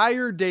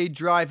entire day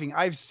driving.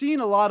 I've seen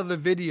a lot of the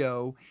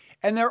video,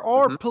 and there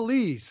are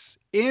police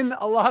in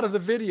a lot of the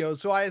videos.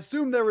 So I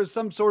assume there was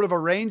some sort of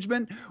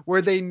arrangement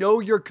where they know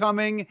you're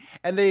coming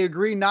and they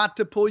agree not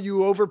to pull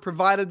you over,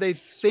 provided they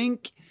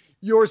think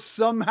you're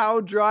somehow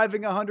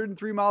driving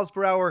 103 miles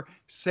per hour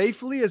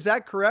safely. Is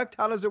that correct?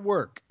 How does it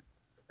work?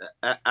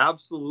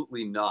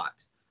 Absolutely not.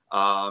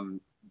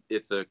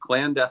 It's a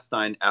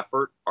clandestine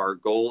effort. Our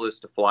goal is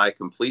to fly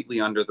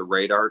completely under the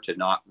radar to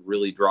not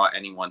really draw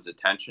anyone's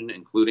attention,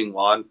 including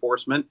law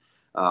enforcement.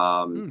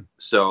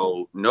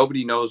 So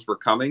nobody knows we're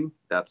coming.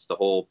 That's the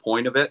whole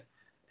point of it.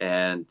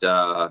 And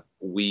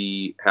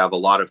we have a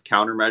lot of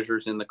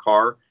countermeasures in the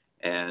car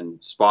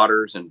and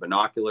spotters and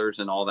binoculars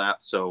and all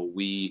that. So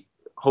we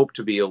hope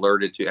to be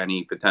alerted to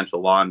any potential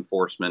law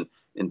enforcement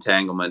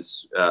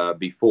entanglements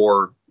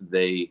before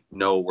they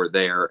know we're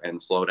there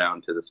and slow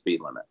down to the speed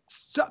limit.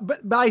 So,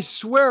 but I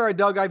swear,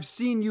 Doug, I've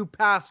seen you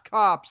pass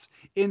cops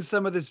in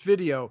some of this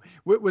video.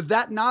 Was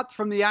that not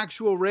from the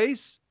actual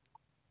race?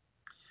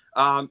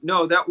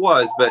 No, that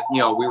was, but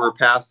we were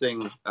passing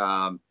them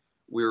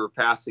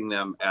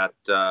at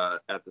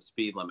the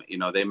speed limit.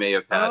 They may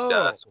have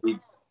had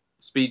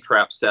speed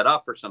traps set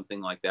up or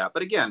something like that.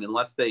 But again,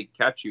 unless they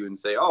catch you and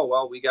say, "Oh,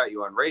 well, we got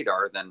you on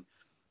radar," then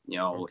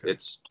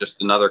it's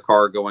just another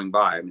car going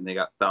by. I mean, they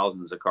got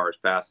thousands of cars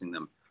passing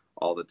them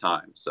all the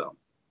time. So,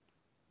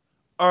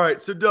 all right.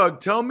 So,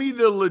 Doug, tell me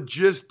the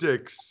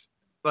logistics.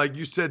 Like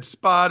you said,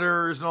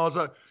 spotters and all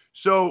that.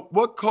 So,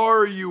 what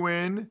car are you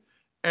in?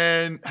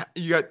 And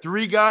you got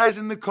 3 guys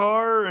in the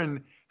car.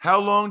 And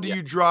how long do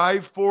you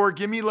drive for?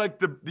 Give me like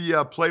the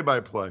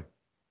play-by-play.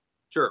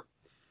 Sure.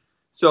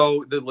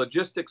 So the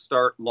logistics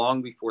start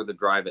long before the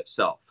drive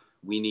itself.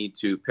 We need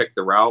to pick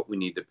the route. We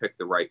need to pick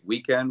the right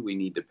weekend. We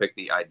need to pick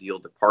the ideal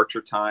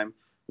departure time.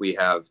 We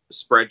have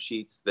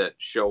spreadsheets that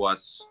show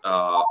us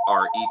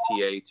our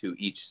ETA to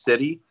each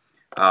city.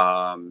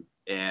 So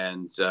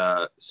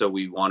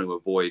we want to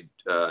avoid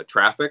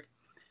traffic.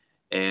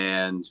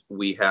 And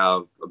we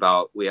had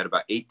about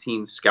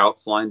 18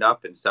 scouts lined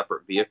up in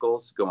separate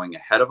vehicles going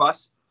ahead of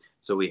us.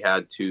 So we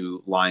had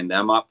to line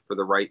them up for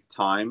the right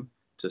time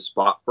to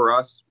spot for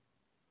us.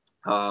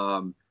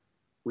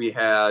 We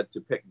had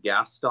to pick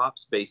gas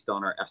stops based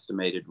on our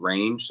estimated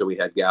range. So we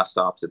had gas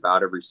stops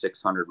about every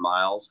 600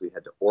 miles. We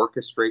had to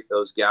orchestrate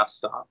those gas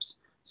stops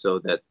so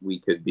that we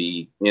could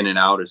be in and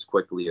out as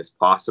quickly as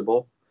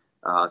possible.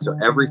 So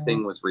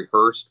everything was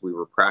rehearsed. We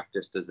were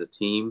practiced as a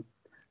team.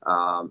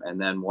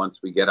 And then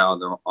once we get out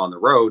on the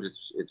road,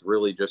 it's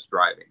really just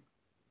driving.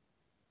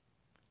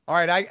 All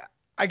right.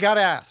 I got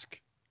to ask,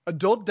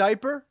 adult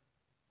diaper?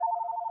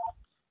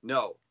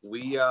 No,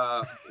 we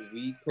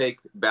take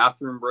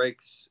bathroom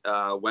breaks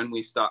when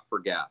we stop for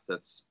gas.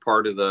 That's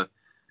part of the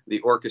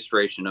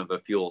orchestration of a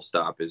fuel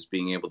stop, is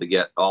being able to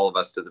get all of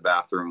us to the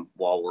bathroom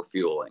while we're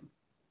fueling.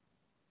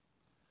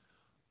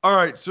 All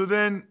right. So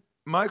then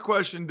my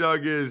question,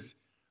 Doug, is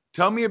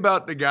tell me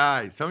about the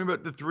guys. Tell me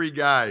about the 3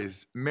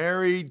 guys,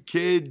 married,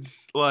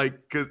 kids,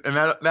 and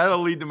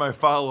that'll lead to my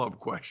follow-up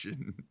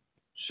question.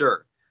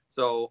 Sure.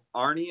 So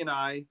Arnie and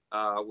I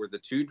were the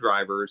two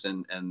drivers,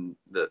 and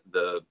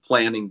the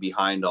planning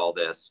behind all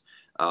this.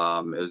 It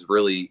was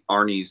really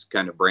Arnie's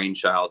kind of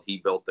brainchild. He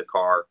built the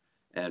car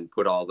and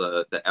put all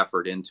the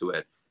effort into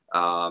it.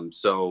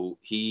 So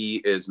he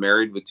is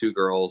married with two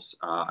girls.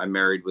 I'm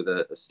married with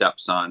a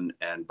stepson,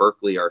 and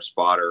Berkeley, our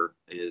spotter,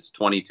 is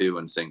 22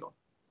 and single.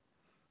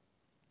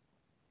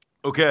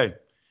 Okay.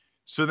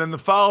 So then the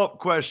follow-up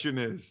question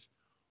is,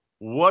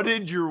 what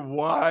did your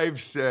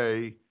wives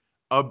say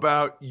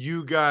about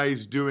you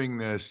guys doing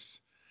this?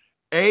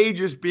 A,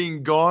 just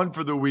being gone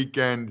for the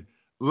weekend,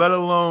 let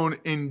alone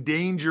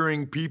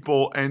endangering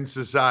people and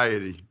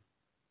society.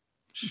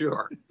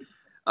 Sure.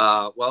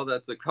 Well,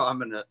 that's a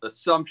common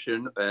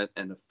assumption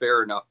and a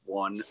fair enough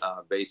one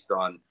based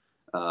on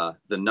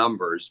the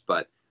numbers,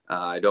 but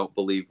I don't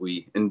believe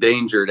we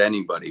endangered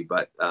anybody,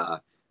 but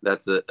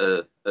that's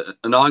an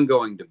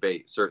ongoing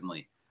debate,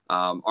 certainly.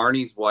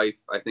 Arnie's wife,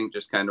 I think,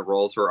 just kind of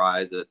rolls her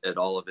eyes at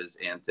all of his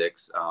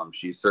antics.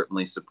 She's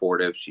certainly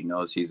supportive. She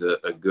knows he's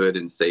a good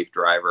and safe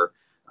driver.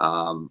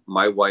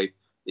 My wife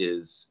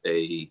is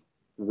a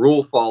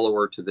rule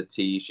follower to the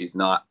T. She's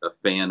not a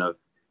fan of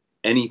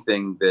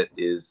anything that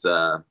is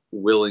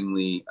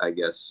willingly, I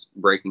guess,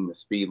 breaking the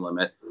speed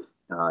limit,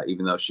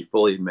 even though she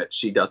fully admits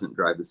she doesn't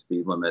drive the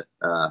speed limit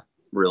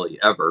really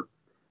ever,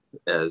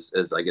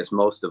 as I guess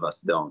most of us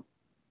don't.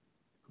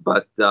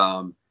 But,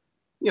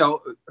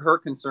 her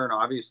concern,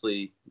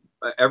 obviously,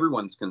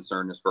 everyone's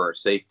concern is for our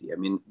safety. I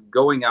mean,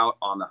 going out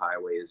on the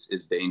highway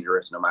is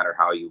dangerous no matter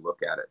how you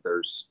look at it.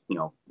 There's,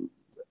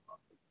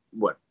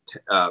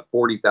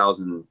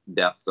 40,000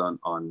 deaths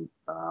on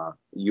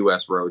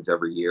U.S. roads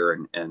every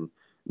year, and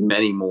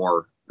many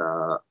more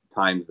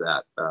times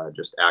that,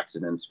 just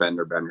accidents,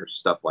 fender benders,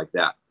 stuff like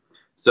that.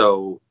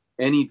 So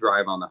any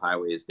drive on the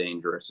highway is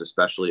dangerous,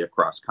 especially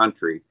across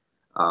country.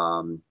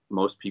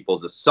 Most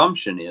people's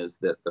assumption is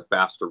that the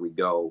faster we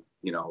go,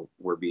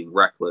 we're being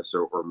reckless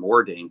or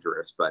more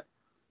dangerous. But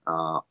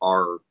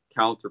our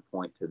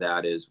counterpoint to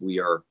that is we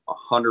are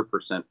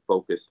 100%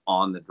 focused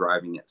on the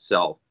driving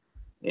itself.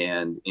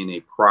 And in a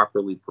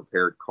properly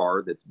prepared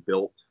car that's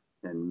built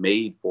and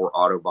made for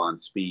Autobahn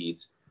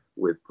speeds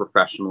with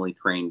professionally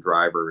trained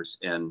drivers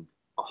and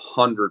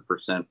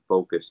 100%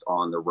 focused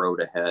on the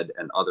road ahead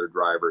and other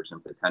drivers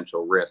and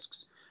potential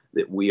risks,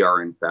 that we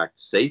are in fact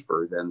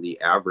safer than the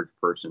average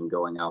person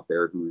going out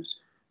there who's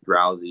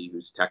drowsy,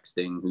 who's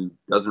texting, who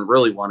doesn't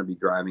really want to be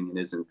driving and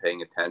isn't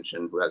paying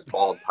attention, who has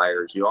bald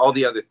tires, all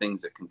the other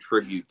things that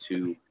contribute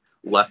to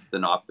less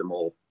than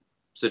optimal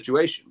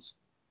situations.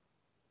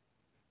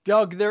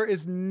 Doug, there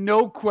is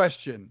no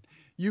question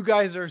you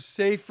guys are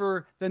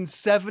safer than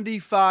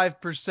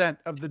 75%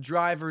 of the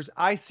drivers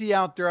I see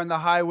out there on the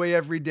highway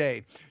every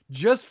day.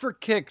 Just for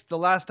kicks, the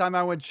last time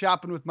I went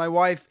shopping with my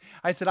wife,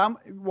 I said,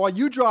 while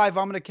you drive,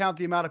 I'm going to count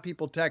the amount of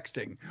people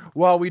texting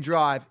while we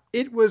drive.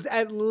 It was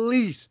at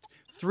least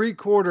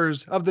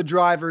 3/4 of the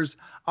drivers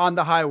on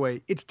the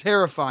highway. It's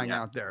terrifying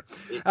out there.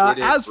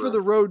 As for the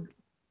road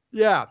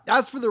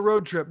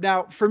trip,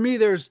 now for me,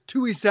 there's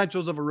two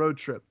essentials of a road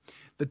trip: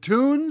 the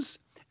tunes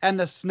and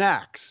the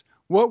snacks.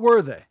 What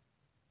were they?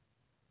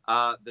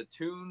 The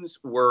tunes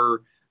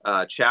were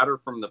chatter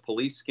from the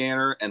police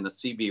scanner and the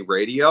CB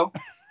radio.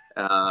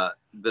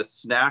 The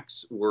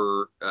snacks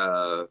were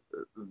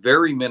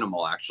very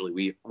minimal,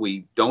 actually.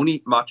 We don't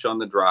eat much on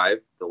the drive.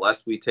 The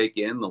less we take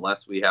in, the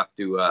less we have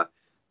to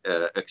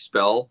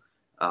expel.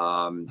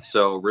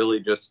 So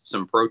really just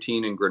some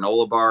protein and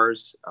granola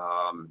bars,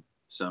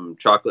 some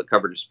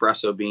chocolate-covered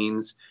espresso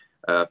beans,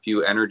 a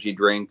few energy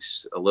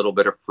drinks, a little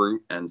bit of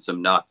fruit, and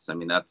some nuts. I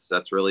mean,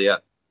 that's really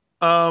it.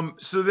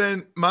 So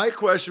then my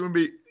question would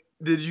be,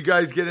 did you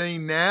guys get any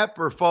nap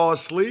or fall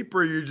asleep,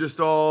 or you're just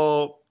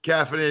all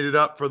caffeinated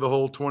up for the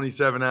whole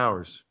 27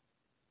 hours?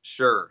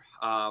 Sure.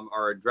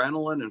 Our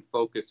adrenaline and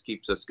focus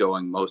keeps us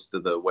going most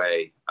of the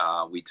way.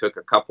 We took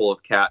a couple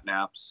of cat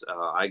naps.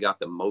 I got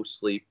the most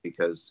sleep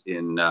because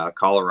in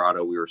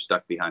Colorado, we were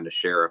stuck behind a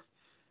sheriff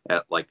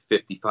at like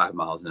 55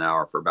 miles an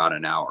hour for about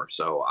an hour.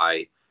 So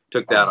I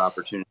took that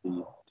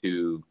opportunity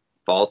to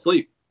fall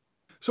asleep.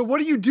 So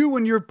what do you do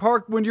when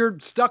you're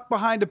stuck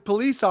behind a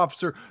police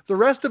officer? The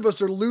rest of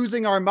us are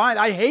losing our mind.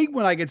 I hate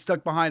when I get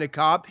stuck behind a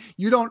cop.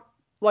 You don't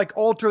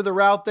alter the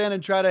route then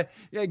and try to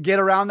get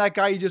around that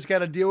guy. You just got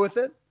to deal with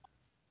it.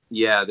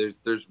 Yeah,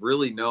 there's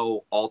really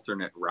no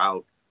alternate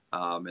route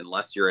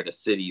unless you're at a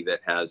city that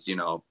has,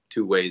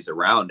 two ways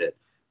around it.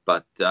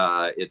 But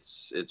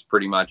it's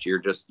pretty much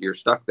you're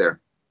stuck there.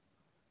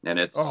 And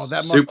it's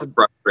super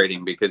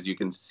frustrating because you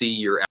can see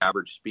your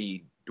average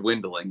speed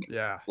dwindling.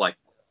 Yeah. Like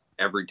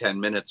every 10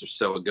 minutes or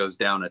so, it goes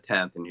down a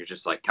tenth and you're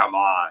just like, come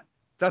on.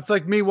 That's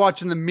like me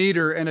watching the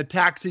meter in a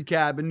taxi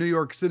cab in New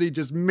York City,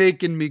 just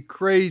making me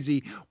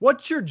crazy.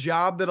 What's your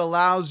job that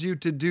allows you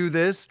to do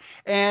this?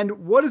 And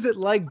what is it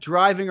like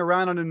driving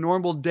around on a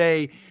normal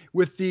day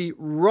with the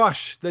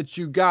rush that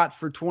you got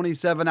for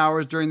 27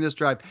 hours during this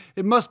drive?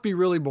 It must be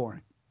really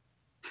boring.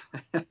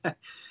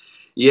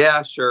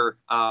 Yeah, sure.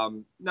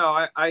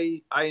 No,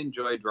 I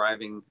enjoy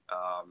driving,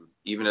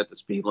 even at the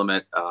speed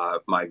limit.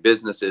 My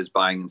business is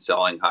buying and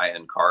selling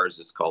high-end cars.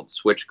 It's called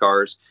Switch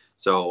Cars.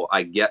 So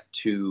I get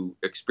to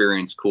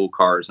experience cool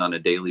cars on a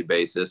daily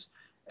basis.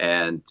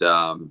 And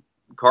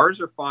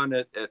cars are fun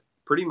at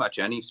pretty much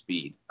any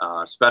speed,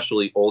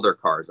 especially older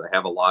cars. I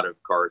have a lot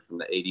of cars from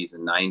the 80s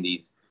and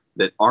 90s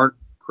that aren't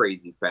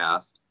crazy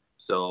fast.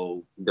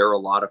 So they're a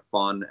lot of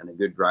fun and a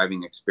good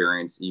driving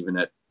experience, even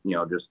at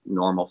just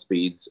normal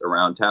speeds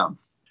around town.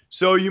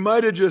 So you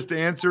might have just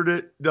answered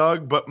it,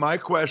 Doug, but my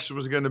question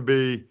was going to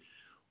be,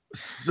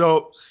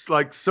 so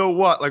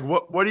what? Like,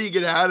 what do you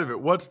get out of it?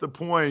 What's the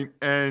point?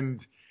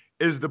 And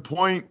is the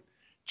point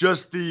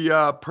just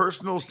the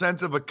personal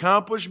sense of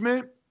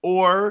accomplishment,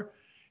 or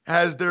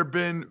has there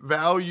been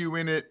value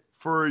in it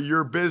for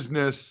your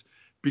business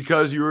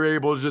because you were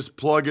able to just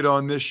plug it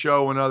on this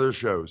show and other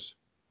shows?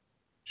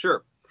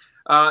 Sure.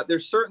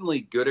 There's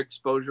certainly good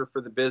exposure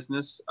for the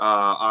business.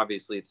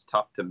 Obviously, it's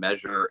tough to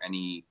measure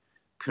any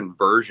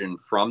conversion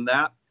from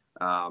that.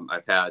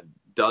 I've had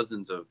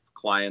dozens of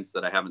clients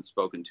that I haven't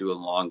spoken to in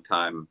a long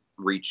time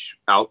reach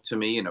out to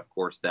me. And of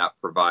course, that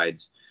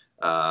provides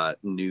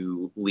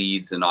new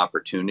leads and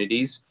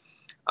opportunities.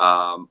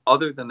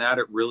 Other than that,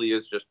 it really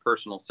is just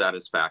personal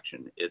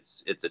satisfaction.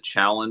 It's a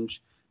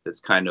challenge that's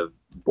kind of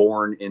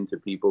born into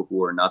people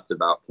who are nuts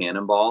about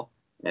Cannonball.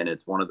 And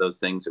it's one of those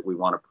things that we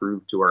want to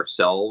prove to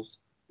ourselves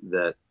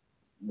that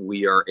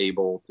we are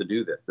able to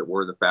do this, that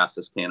we're the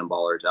fastest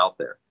cannonballers out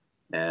there.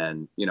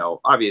 And,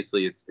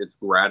 obviously it's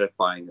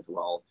gratifying as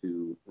well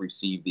to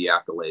receive the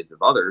accolades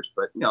of others,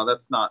 but,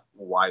 that's not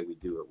why we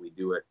do it. We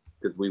do it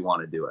because we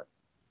want to do it.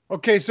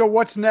 Okay, so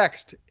what's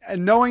next?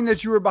 And knowing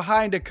that you were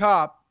behind a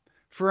cop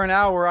for an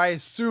hour, I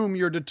assume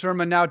you're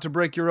determined now to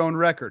break your own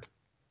record.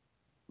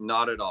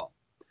 Not at all.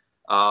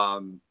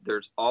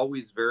 There's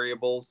always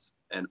variables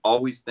and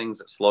always things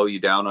that slow you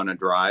down on a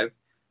drive.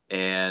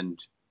 And,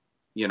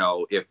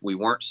 if we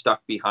weren't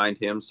stuck behind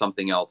him,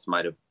 something else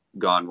might have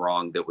gone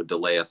wrong that would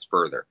delay us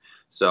further.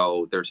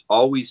 So there's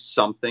always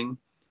something.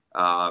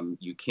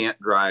 You can't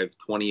drive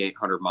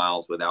 2,800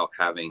 miles without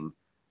having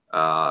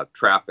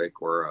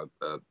traffic or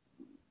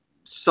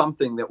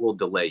something that will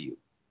delay you,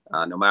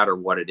 no matter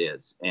what it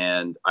is.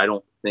 And I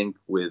don't think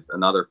with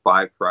another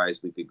 5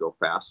 tries we could go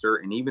faster.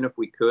 And even if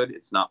we could,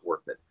 it's not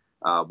worth it.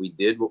 We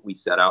did what we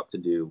set out to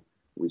do.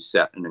 We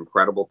set an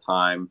incredible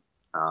time.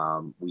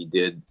 We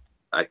did,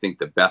 I think,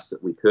 the best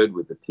that we could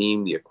with the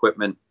team, the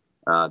equipment,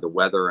 the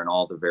weather, and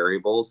all the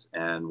variables,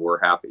 and we're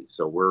happy.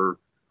 So we're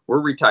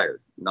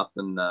retired.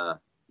 Nothing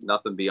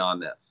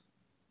beyond this.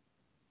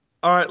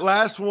 All right,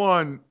 last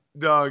one,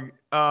 Doug.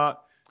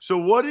 So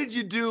what did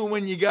you do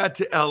when you got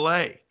to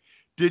LA?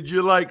 Did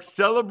you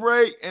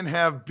celebrate and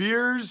have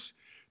beers?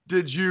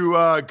 Did you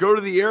go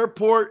to the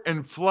airport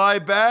and fly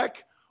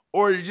back?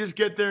 Or did you just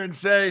get there and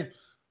say,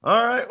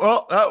 all right,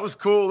 well, that was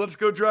cool. Let's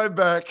go drive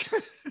back.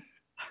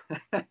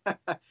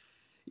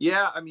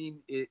 Yeah, I mean,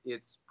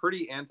 it's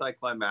pretty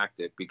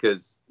anticlimactic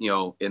because,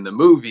 in the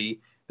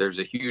movie, there's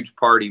a huge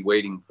party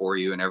waiting for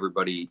you and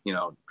everybody,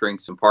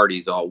 drinks and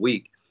parties all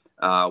week.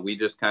 We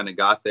just kind of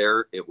got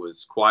there. It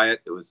was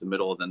quiet. It was the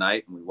middle of the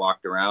night, and we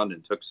walked around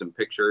and took some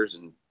pictures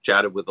and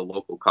chatted with a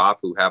local cop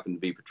who happened to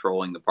be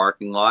patrolling the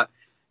parking lot.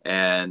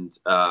 And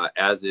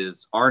as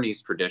is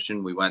Arnie's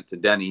tradition, we went to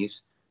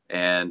Denny's.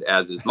 And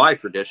as is my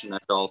tradition, I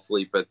fell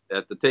asleep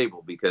at the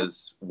table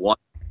because once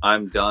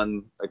I'm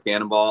done a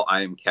Cannonball,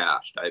 I am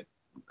cashed.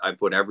 I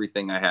put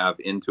everything I have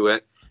into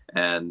it,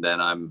 and then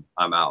I'm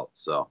out.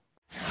 So,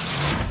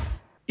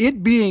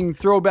 it being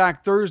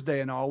Throwback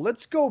Thursday and all,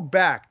 let's go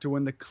back to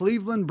when the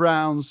Cleveland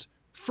Browns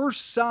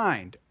first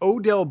signed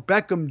Odell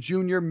Beckham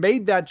Jr.,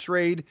 made that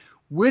trade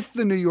with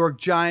the New York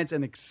Giants,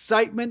 and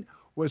excitement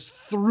was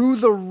through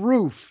the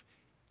roof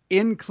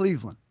in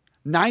Cleveland.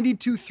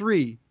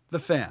 92.3, The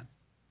Fan.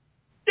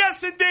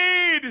 Yes,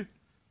 indeed.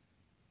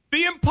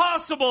 The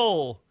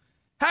impossible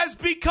has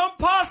become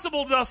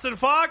possible, Dustin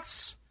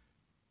Fox.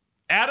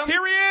 Adam,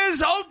 here he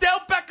is. Odell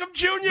Beckham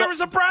Jr. is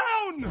a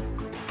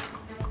Brown.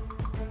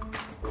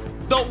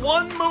 The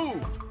one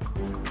move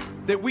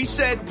that we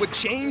said would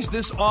change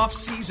this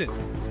offseason,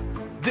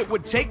 that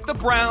would take the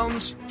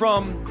Browns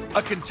from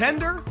a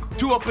contender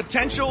to a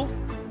potential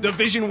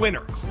division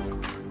winner.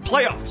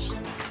 Playoffs.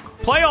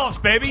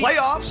 Playoffs, baby.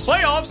 Playoffs.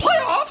 Playoffs.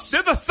 Playoffs.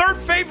 They're the third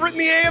favorite in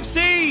the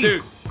AFC.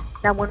 Dude.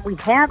 Now, when we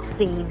have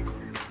seen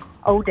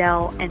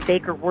Odell and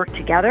Baker work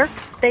together,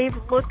 they've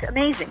looked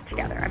amazing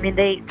together. I mean,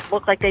 they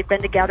look like they've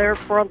been together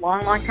for a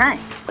long, long time.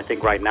 I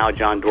think right now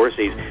John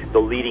Dorsey's the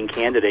leading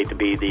candidate to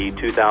be the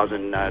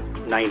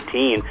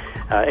 2019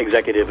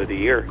 Executive of the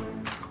Year.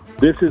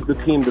 This is the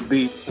team to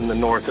beat in the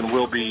North and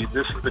will be.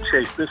 This is the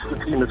chase. This is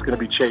the team that's going to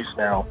be chased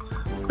now.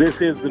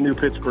 This is the new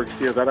Pittsburgh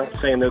Steelers. I'm not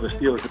saying they're the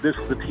Steelers, but this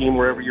is the team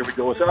where every year we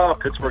go and say,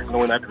 Pittsburgh's going to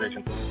win that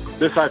division.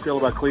 This is how I feel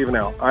about Cleveland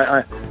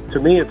now. To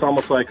me, it's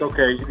almost like,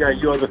 okay,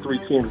 you other 3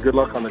 teams, good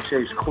luck on the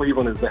chase.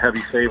 Cleveland is the heavy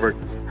favorite.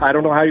 I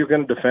don't know how you're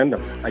going to defend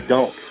them. I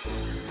don't.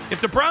 If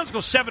the Browns go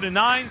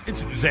 7-9,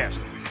 it's a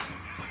disaster.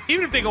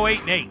 Even if they go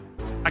 8-8,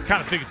 I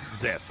kind of think it's a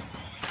disaster.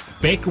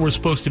 Baker was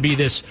supposed to be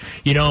this,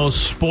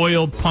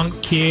 spoiled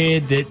punk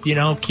kid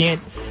that,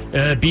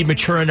 can't be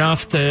mature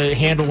enough to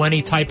handle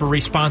any type of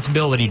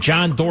responsibility.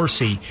 John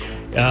Dorsey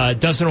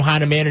doesn't know how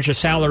to manage a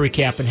salary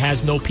cap and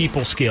has no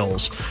people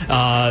skills.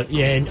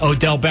 And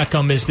Odell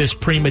Beckham is this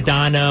prima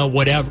donna,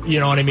 whatever, you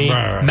know what I mean?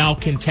 Right.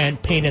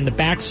 Malcontent, pain in the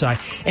backside.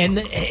 And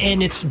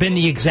it's been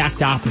the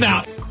exact opposite.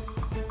 Now,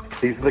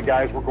 these are the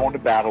guys we're going to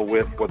battle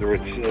with, whether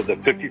it's the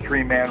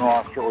 53-man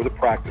roster or the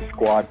practice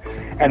squad.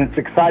 And it's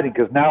exciting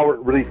because now it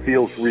really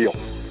feels real.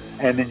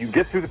 And then you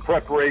get through the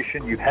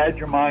preparation. You've had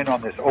your mind on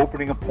this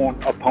opening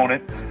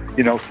opponent,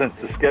 since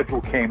the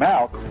schedule came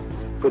out.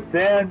 But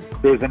then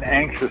there's an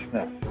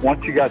anxiousness.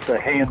 Once you got the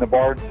hay in the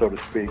barn, so to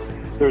speak,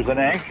 there's an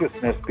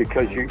anxiousness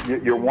because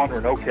you're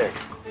wondering, okay,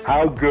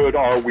 how good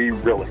are we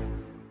really?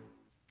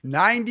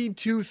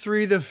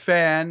 92.3 The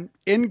Fan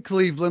in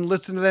Cleveland.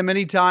 Listen to them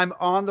anytime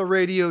on the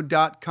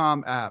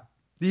radio.com app.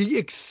 The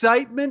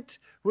excitement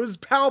was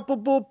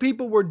palpable.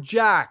 People were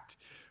jacked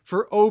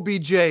for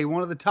OBJ,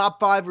 one of the top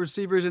 5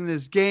 receivers in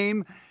this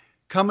game,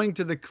 coming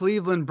to the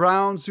Cleveland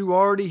Browns, who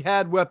already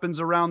had weapons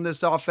around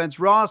this offense.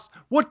 Ross,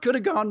 what could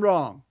have gone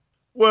wrong?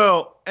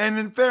 Well, and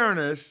in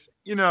fairness,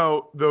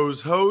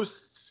 those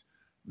hosts,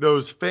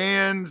 those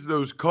fans,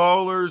 those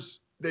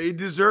callers, they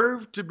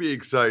deserve to be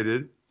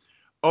excited.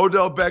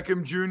 Odell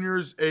Beckham Jr.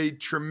 is a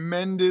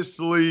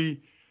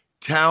tremendously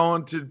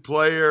talented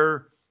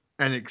player,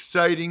 an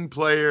exciting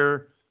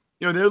player.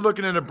 They're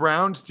looking at a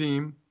Browns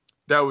team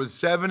that was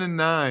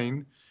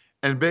 7-9,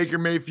 and Baker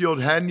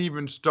Mayfield hadn't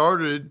even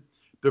started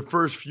the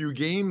first few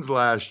games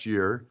last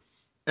year,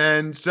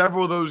 and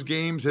several of those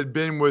games had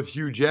been with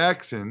Hugh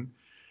Jackson.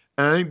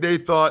 And I think they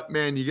thought,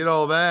 man, you get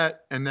all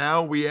that, and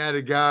now we add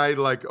a guy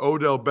like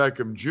Odell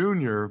Beckham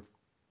Jr.,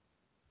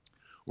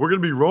 we're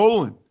going to be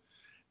rolling.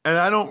 And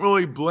I don't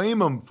really blame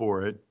them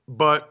for it.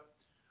 But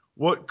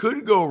what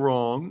could go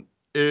wrong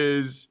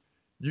is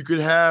you could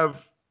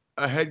have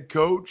a head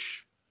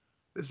coach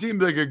that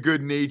seems like a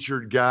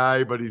good-natured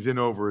guy, but he's in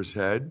over his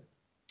head.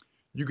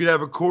 You could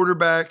have a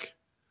quarterback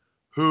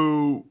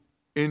who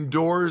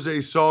endures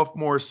a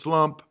sophomore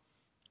slump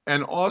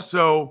and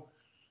also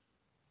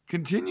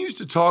continues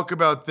to talk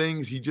about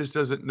things he just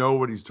doesn't know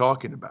what he's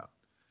talking about.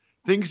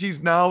 Thinks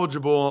he's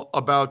knowledgeable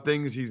about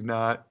things he's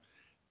not.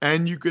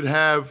 And you could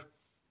have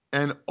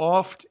an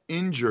oft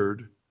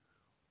injured,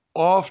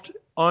 oft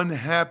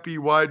unhappy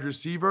wide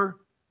receiver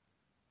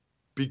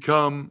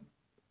become,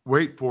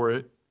 wait for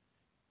it,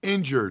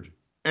 injured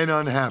and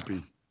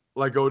unhappy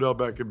like Odell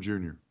Beckham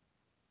Jr.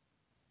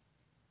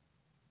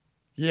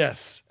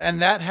 Yes,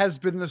 and that has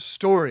been the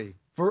story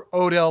for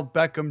Odell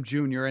Beckham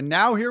Jr. And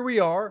now here we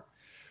are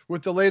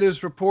with the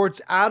latest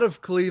reports out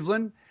of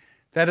Cleveland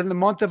that in the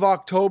month of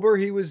October,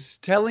 he was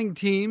telling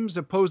teams,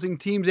 opposing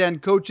teams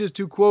and coaches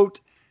to, quote,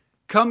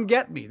 come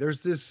get me.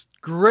 There's this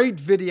great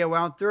video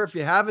out there. If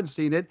you haven't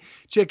seen it,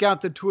 check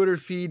out the Twitter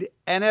feed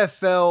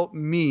NFL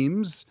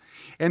Memes,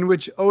 in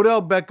which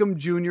Odell Beckham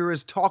Jr.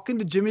 is talking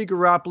to Jimmy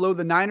Garoppolo,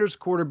 the Niners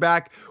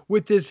quarterback,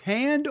 with his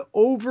hand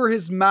over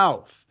his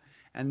mouth.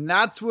 And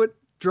that's what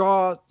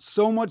draws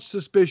so much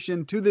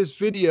suspicion to this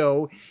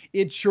video.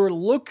 It sure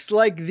looks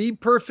like the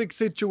perfect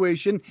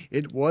situation.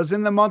 It was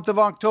in the month of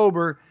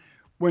October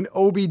when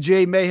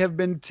OBJ may have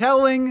been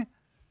telling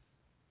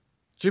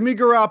Jimmy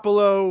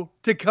Garoppolo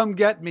to come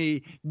get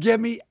me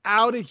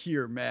out of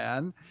here,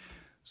 man.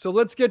 So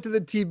let's get to the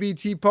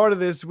TBT part of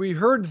this. We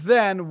heard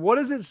then. What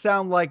does it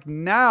sound like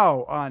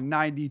now on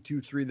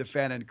 92.3 The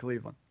Fan in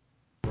Cleveland?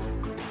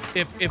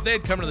 If they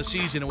had come to the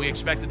season and we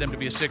expected them to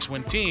be a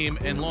 6-win team,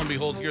 and lo and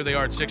behold, here they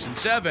are at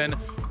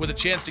 6-7 with a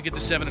chance to get to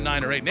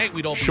 7-9 or 8-8,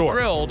 we'd all be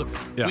thrilled.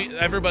 Yeah.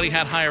 Everybody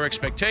had higher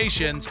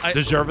expectations,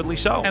 deservedly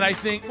so. And I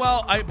think,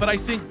 I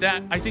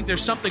think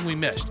there's something we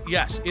missed.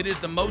 Yes, it is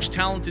the most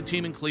talented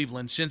team in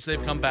Cleveland since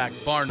they've come back,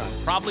 bar none.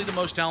 Probably the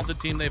most talented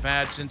team they've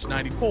had since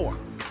 '94.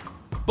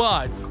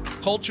 But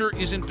culture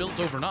isn't built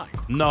overnight.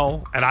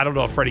 No, and I don't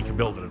know if Freddie can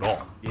build it at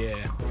all. Yeah.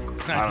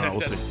 I don't know.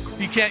 We'll see.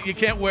 You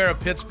can't wear a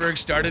Pittsburgh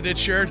started it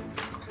shirt,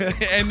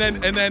 and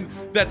then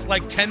that's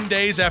like 10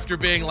 days after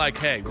being like,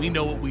 hey, we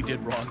know what we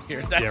did wrong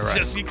here. That's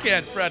just, you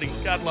can't, Freddie.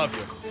 God love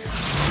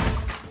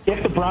you.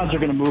 If the Browns are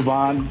going to move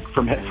on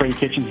from Freddie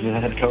Kitchens as the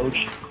head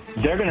coach,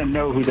 they're going to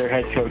know who their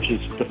head coach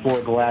is before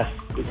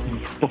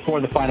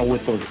the final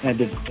whistle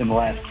ended in the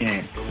last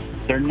game.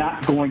 They're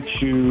not going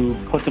to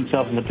put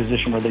themselves in a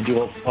position where they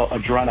do a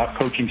drawn-out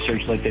coaching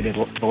search like they did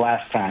the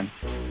last time.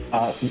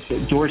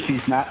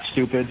 Dorsey's not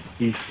stupid.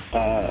 He's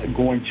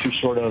going to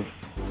sort of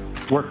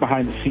work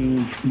behind the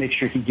scenes, make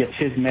sure he gets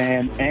his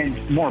man,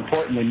 and more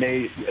importantly,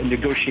 may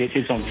negotiate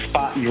his own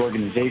spot in the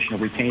organization or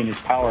retain his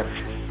power.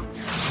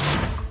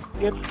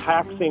 It's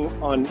taxing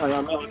on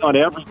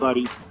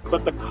everybody,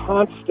 but the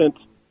constant.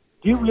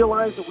 Do you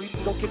realize that we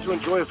don't get to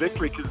enjoy a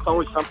victory because it's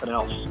always something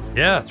else?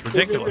 Yeah, it's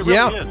ridiculous. It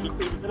really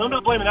is. And I'm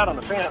not blaming that on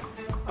the fans.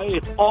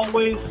 It's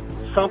always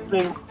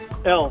something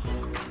else.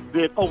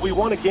 That, we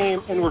won a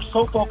game, and we're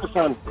so focused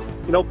on,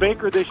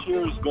 Baker this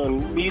year has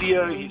been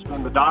media. He's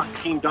been the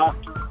team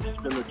doctor. He's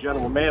been the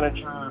general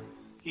manager.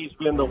 he's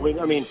been the win.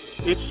 I mean,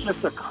 it's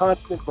just a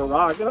constant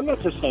barrage. And I'm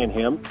not just saying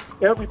him,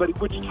 everybody,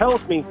 which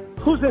tells me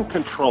who's in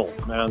control,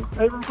 man.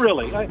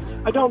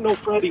 I don't know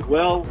Freddie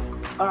well.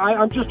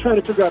 I'm just trying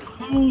to figure out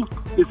who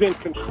is in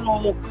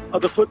control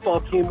of the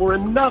football team. Where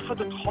enough of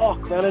the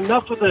talk, man,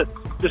 enough of the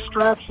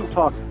distraction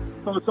talk.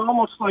 So it's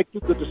almost like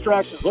the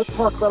distractions. Let's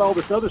talk about all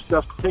this other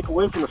stuff to take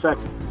away from the fact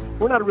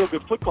we're not a real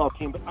good football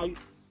team. But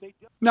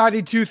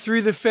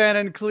 92.3 The Fan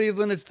in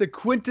Cleveland. It's the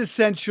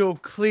quintessential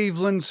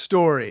Cleveland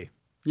story.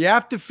 You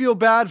have to feel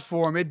bad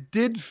for him. It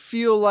did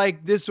feel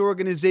like this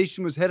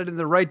organization was headed in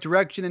the right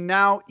direction, and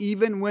now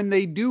even when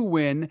they do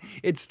win,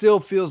 it still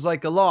feels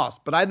like a loss.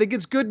 But I think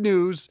it's good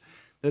news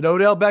that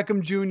Odell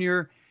Beckham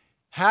Jr.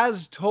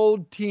 has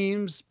told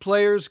teams,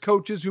 players,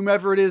 coaches,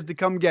 whomever it is, to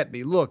come get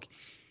me. Look,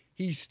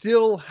 he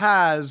still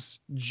has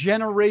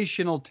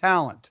generational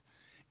talent.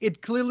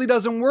 It clearly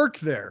doesn't work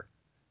there.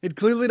 It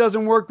clearly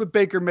doesn't work with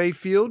Baker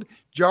Mayfield.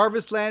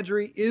 Jarvis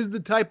Landry is the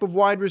type of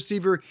wide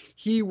receiver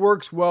he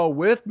works well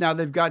with. Now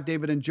they've got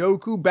David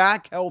Njoku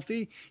back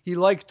healthy. He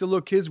likes to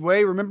look his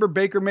way. Remember,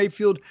 Baker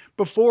Mayfield,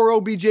 before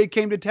OBJ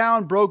came to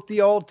town, broke the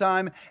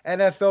all-time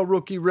NFL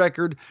rookie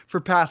record for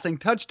passing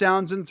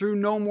touchdowns and threw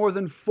no more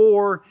than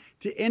 4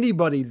 to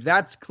anybody.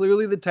 That's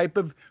clearly the type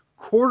of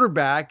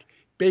quarterback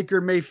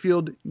Baker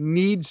Mayfield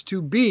needs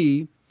to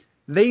be.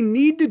 They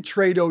need to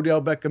trade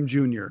Odell Beckham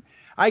Jr.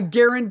 I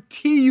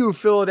guarantee you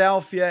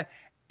Philadelphia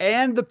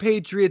and the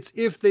Patriots,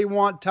 if they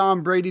want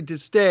Tom Brady to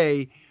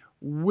stay,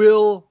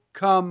 will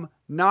come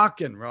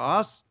knocking,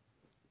 Ross.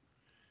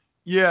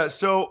 Yeah,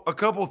 so a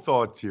couple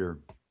thoughts here.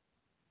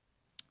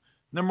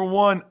 Number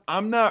one,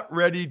 I'm not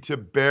ready to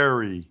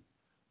bury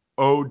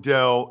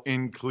Odell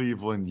in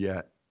Cleveland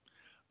yet.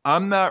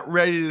 I'm not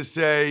ready to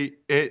say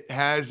it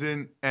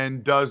hasn't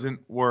and doesn't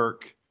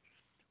work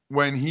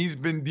when he's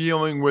been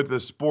dealing with a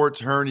sports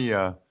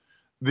hernia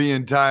the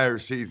entire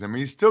season. I mean,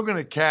 he's still going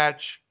to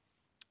catch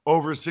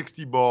over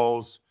 60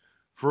 balls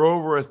for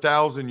over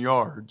 1,000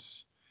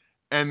 yards.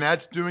 And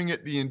that's doing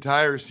it the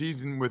entire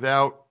season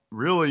without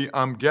really,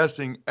 I'm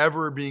guessing,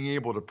 ever being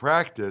able to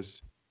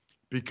practice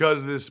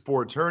because of this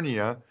sports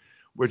hernia,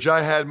 which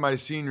I had my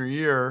senior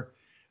year.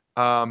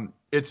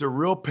 It's a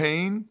real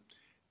pain.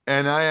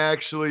 And I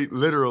actually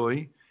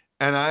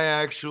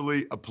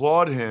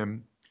applaud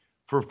him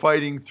for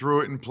fighting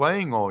through it and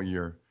playing all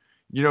year.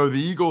 You know, the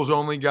Eagles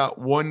only got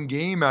 1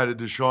 game out of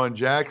Deshaun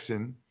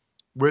Jackson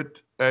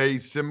with a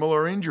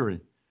similar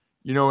injury.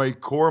 You know, a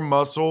core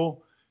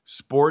muscle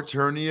sports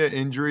hernia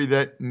injury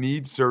that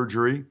needs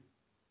surgery.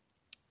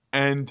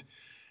 And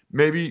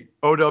maybe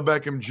Odell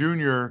Beckham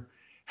Jr.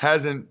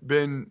 hasn't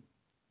been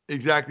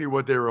exactly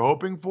what they were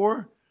hoping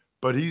for,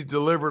 but he's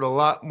delivered a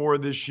lot more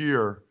this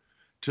year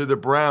to the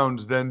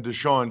Browns than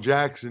Deshaun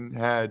Jackson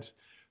had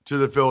to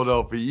the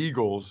Philadelphia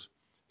Eagles.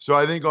 So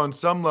I think on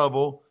some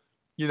level,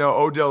 you know,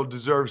 Odell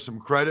deserves some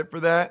credit for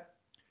that.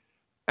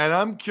 And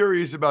I'm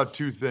curious about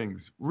 2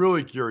 things.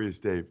 Really curious,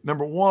 Dave.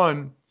 Number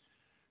one,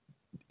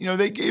 you know,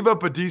 they gave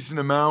up a decent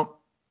amount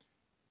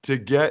to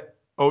get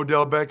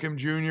Odell Beckham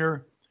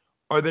Jr.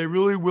 Are they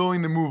really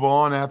willing to move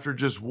on after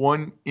just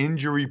 1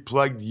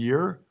 injury-plagued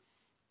year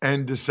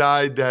and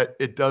decide that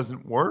it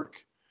doesn't work?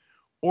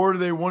 Or do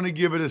they want to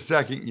give it a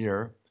second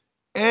year?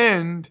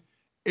 And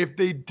if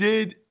they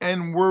did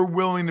and were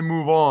willing to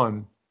move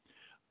on,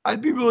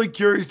 I'd be really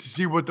curious to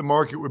see what the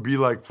market would be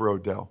like for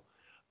Odell.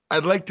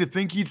 I'd like to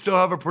think he'd still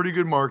have a pretty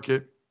good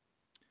market.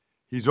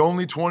 He's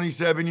only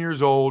 27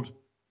 years old,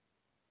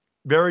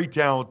 very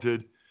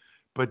talented.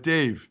 But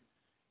Dave,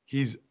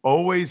 he's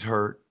always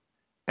hurt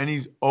and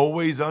he's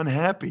always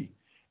unhappy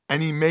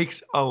and he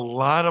makes a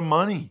lot of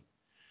money.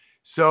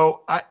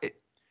 So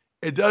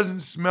it doesn't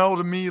smell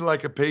to me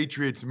like a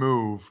Patriots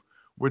move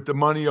with the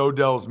money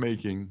Odell's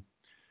making.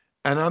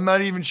 And I'm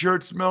not even sure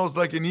it smells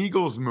like an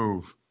Eagles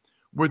move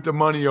with the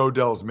money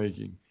Odell's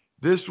making.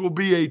 This will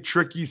be a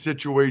tricky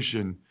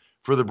situation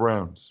for the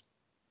Browns.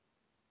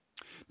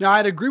 Now,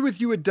 I'd agree with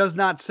you. It does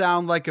not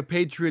sound like a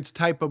Patriots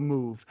type of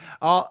move.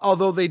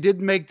 Although they did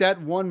make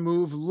that one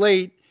move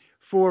late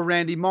for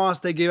Randy Moss,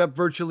 they gave up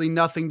virtually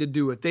nothing to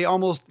do it. They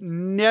almost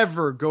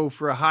never go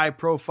for a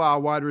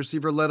high-profile wide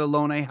receiver, let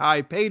alone a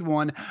high-paid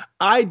one.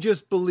 I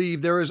just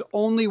believe there is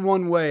only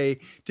one way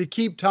to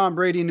keep Tom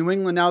Brady in New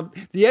England. Now,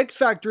 the X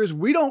factor is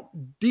we don't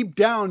deep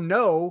down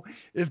know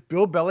if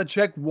Bill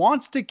Belichick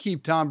wants to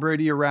keep Tom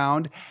Brady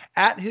around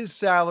at his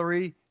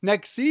salary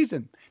next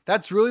season.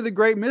 That's really the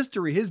great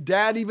mystery. His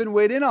dad even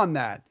weighed in on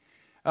that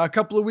a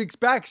couple of weeks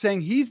back,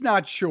 saying he's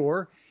not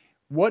sure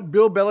what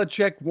Bill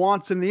Belichick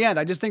wants in the end.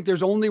 I just think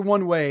there's only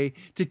one way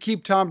to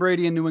keep Tom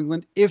Brady in New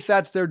England if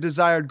that's their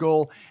desired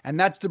goal, and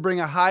that's to bring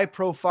a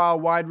high-profile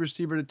wide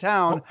receiver to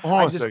town.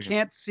 I just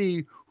can't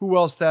see who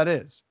else that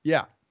is.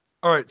 Yeah.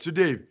 All right, so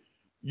Dave,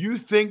 you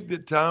think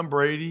that Tom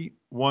Brady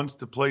wants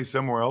to play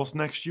somewhere else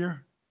next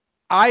year?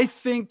 I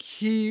think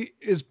he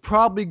is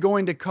probably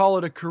going to call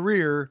it a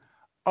career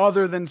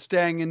other than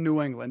staying in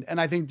New England. And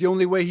I think the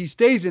only way he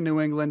stays in New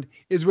England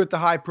is with the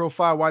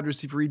high-profile wide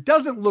receiver. He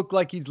doesn't look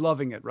like he's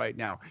loving it right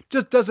now.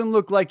 Just doesn't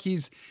look like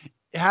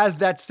has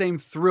that same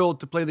thrill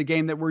to play the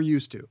game that we're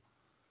used to.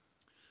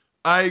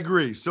 I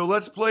agree. So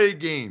let's play a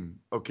game,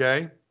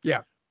 okay?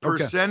 Yeah. Okay.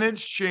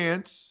 Percentage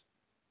chance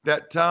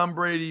that Tom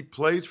Brady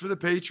plays for the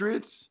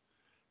Patriots,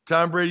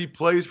 Tom Brady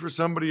plays for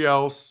somebody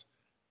else,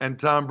 and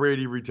Tom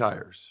Brady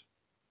retires.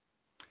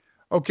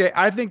 Okay,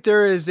 I think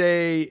there is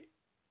a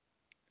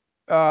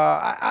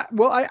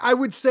I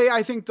would say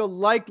I think the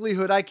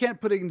likelihood, I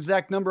can't put an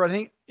exact number. I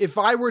think if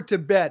I were to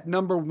bet,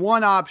 number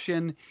one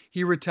option,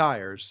 he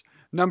retires.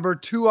 Number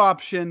two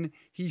option,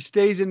 he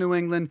stays in New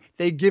England.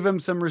 They give him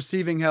some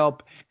receiving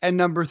help. And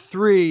number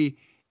three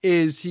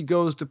is he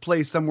goes to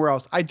play somewhere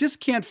else. I just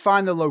can't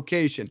find the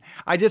location.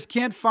 I just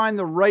can't find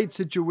the right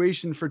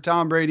situation for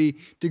Tom Brady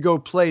to go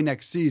play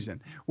next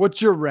season.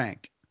 What's your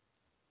rank?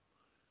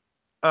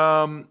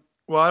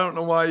 Well, I don't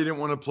know why you didn't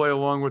want to play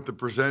along with the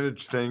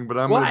percentage thing, but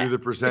I'm going to do the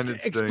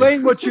percentage thing.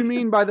 Explain what you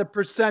mean by the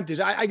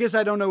percentage. I guess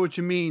I don't know what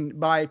you mean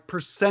by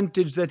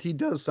percentage that he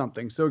does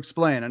something. So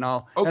explain, and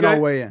I'll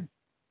weigh in.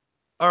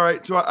 All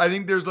right. So I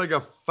think there's like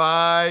a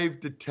 5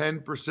 to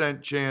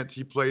 10% chance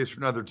he plays for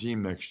another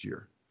team next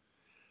year.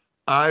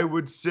 I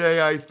would say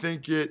I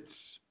think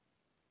it's,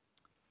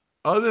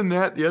 other than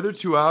that, the other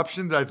two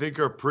options I think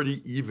are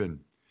pretty even.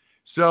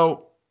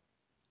 So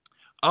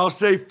I'll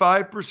say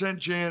 5%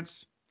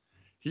 chance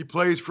he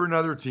plays for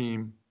another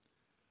team.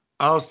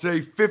 I'll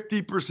say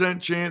 50%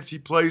 chance he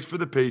plays for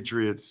the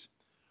Patriots.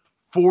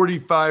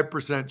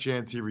 45%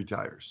 chance he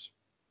retires.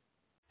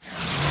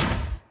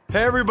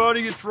 Hey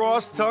everybody, it's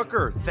Ross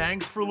Tucker.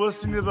 Thanks for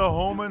listening to the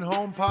Home and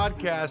Home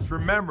podcast.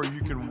 Remember,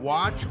 you can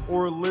watch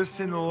or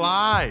listen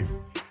live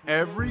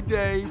every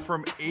day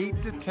from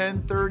 8 to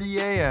 10:30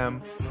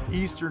 a.m.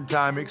 Eastern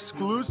Time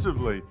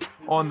exclusively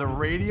on the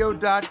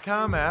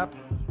radio.com app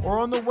or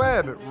on the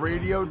web at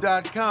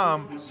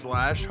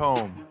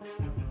radio.com/home.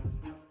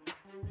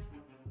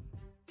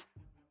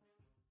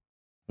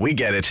 We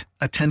get it.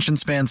 Attention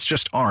spans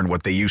just aren't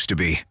what they used to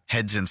be.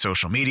 Heads in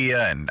social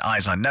media and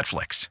eyes on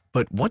Netflix.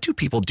 But what do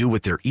people do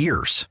with their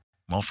ears?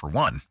 Well, for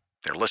one,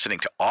 they're listening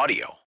to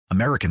audio.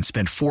 Americans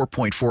spend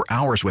 4.4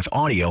 hours with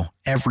audio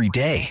every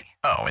day.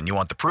 Oh, and you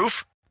want the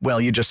proof?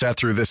 Well, you just sat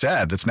through this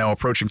ad that's now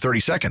approaching 30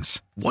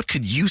 seconds. What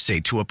could you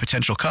say to a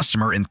potential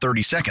customer in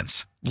 30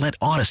 seconds? Let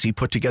Odyssey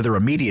put together a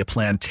media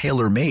plan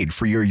tailor-made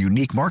for your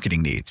unique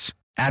marketing needs.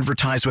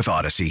 Advertise with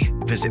Odyssey.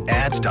 Visit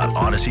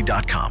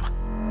ads.odyssey.com.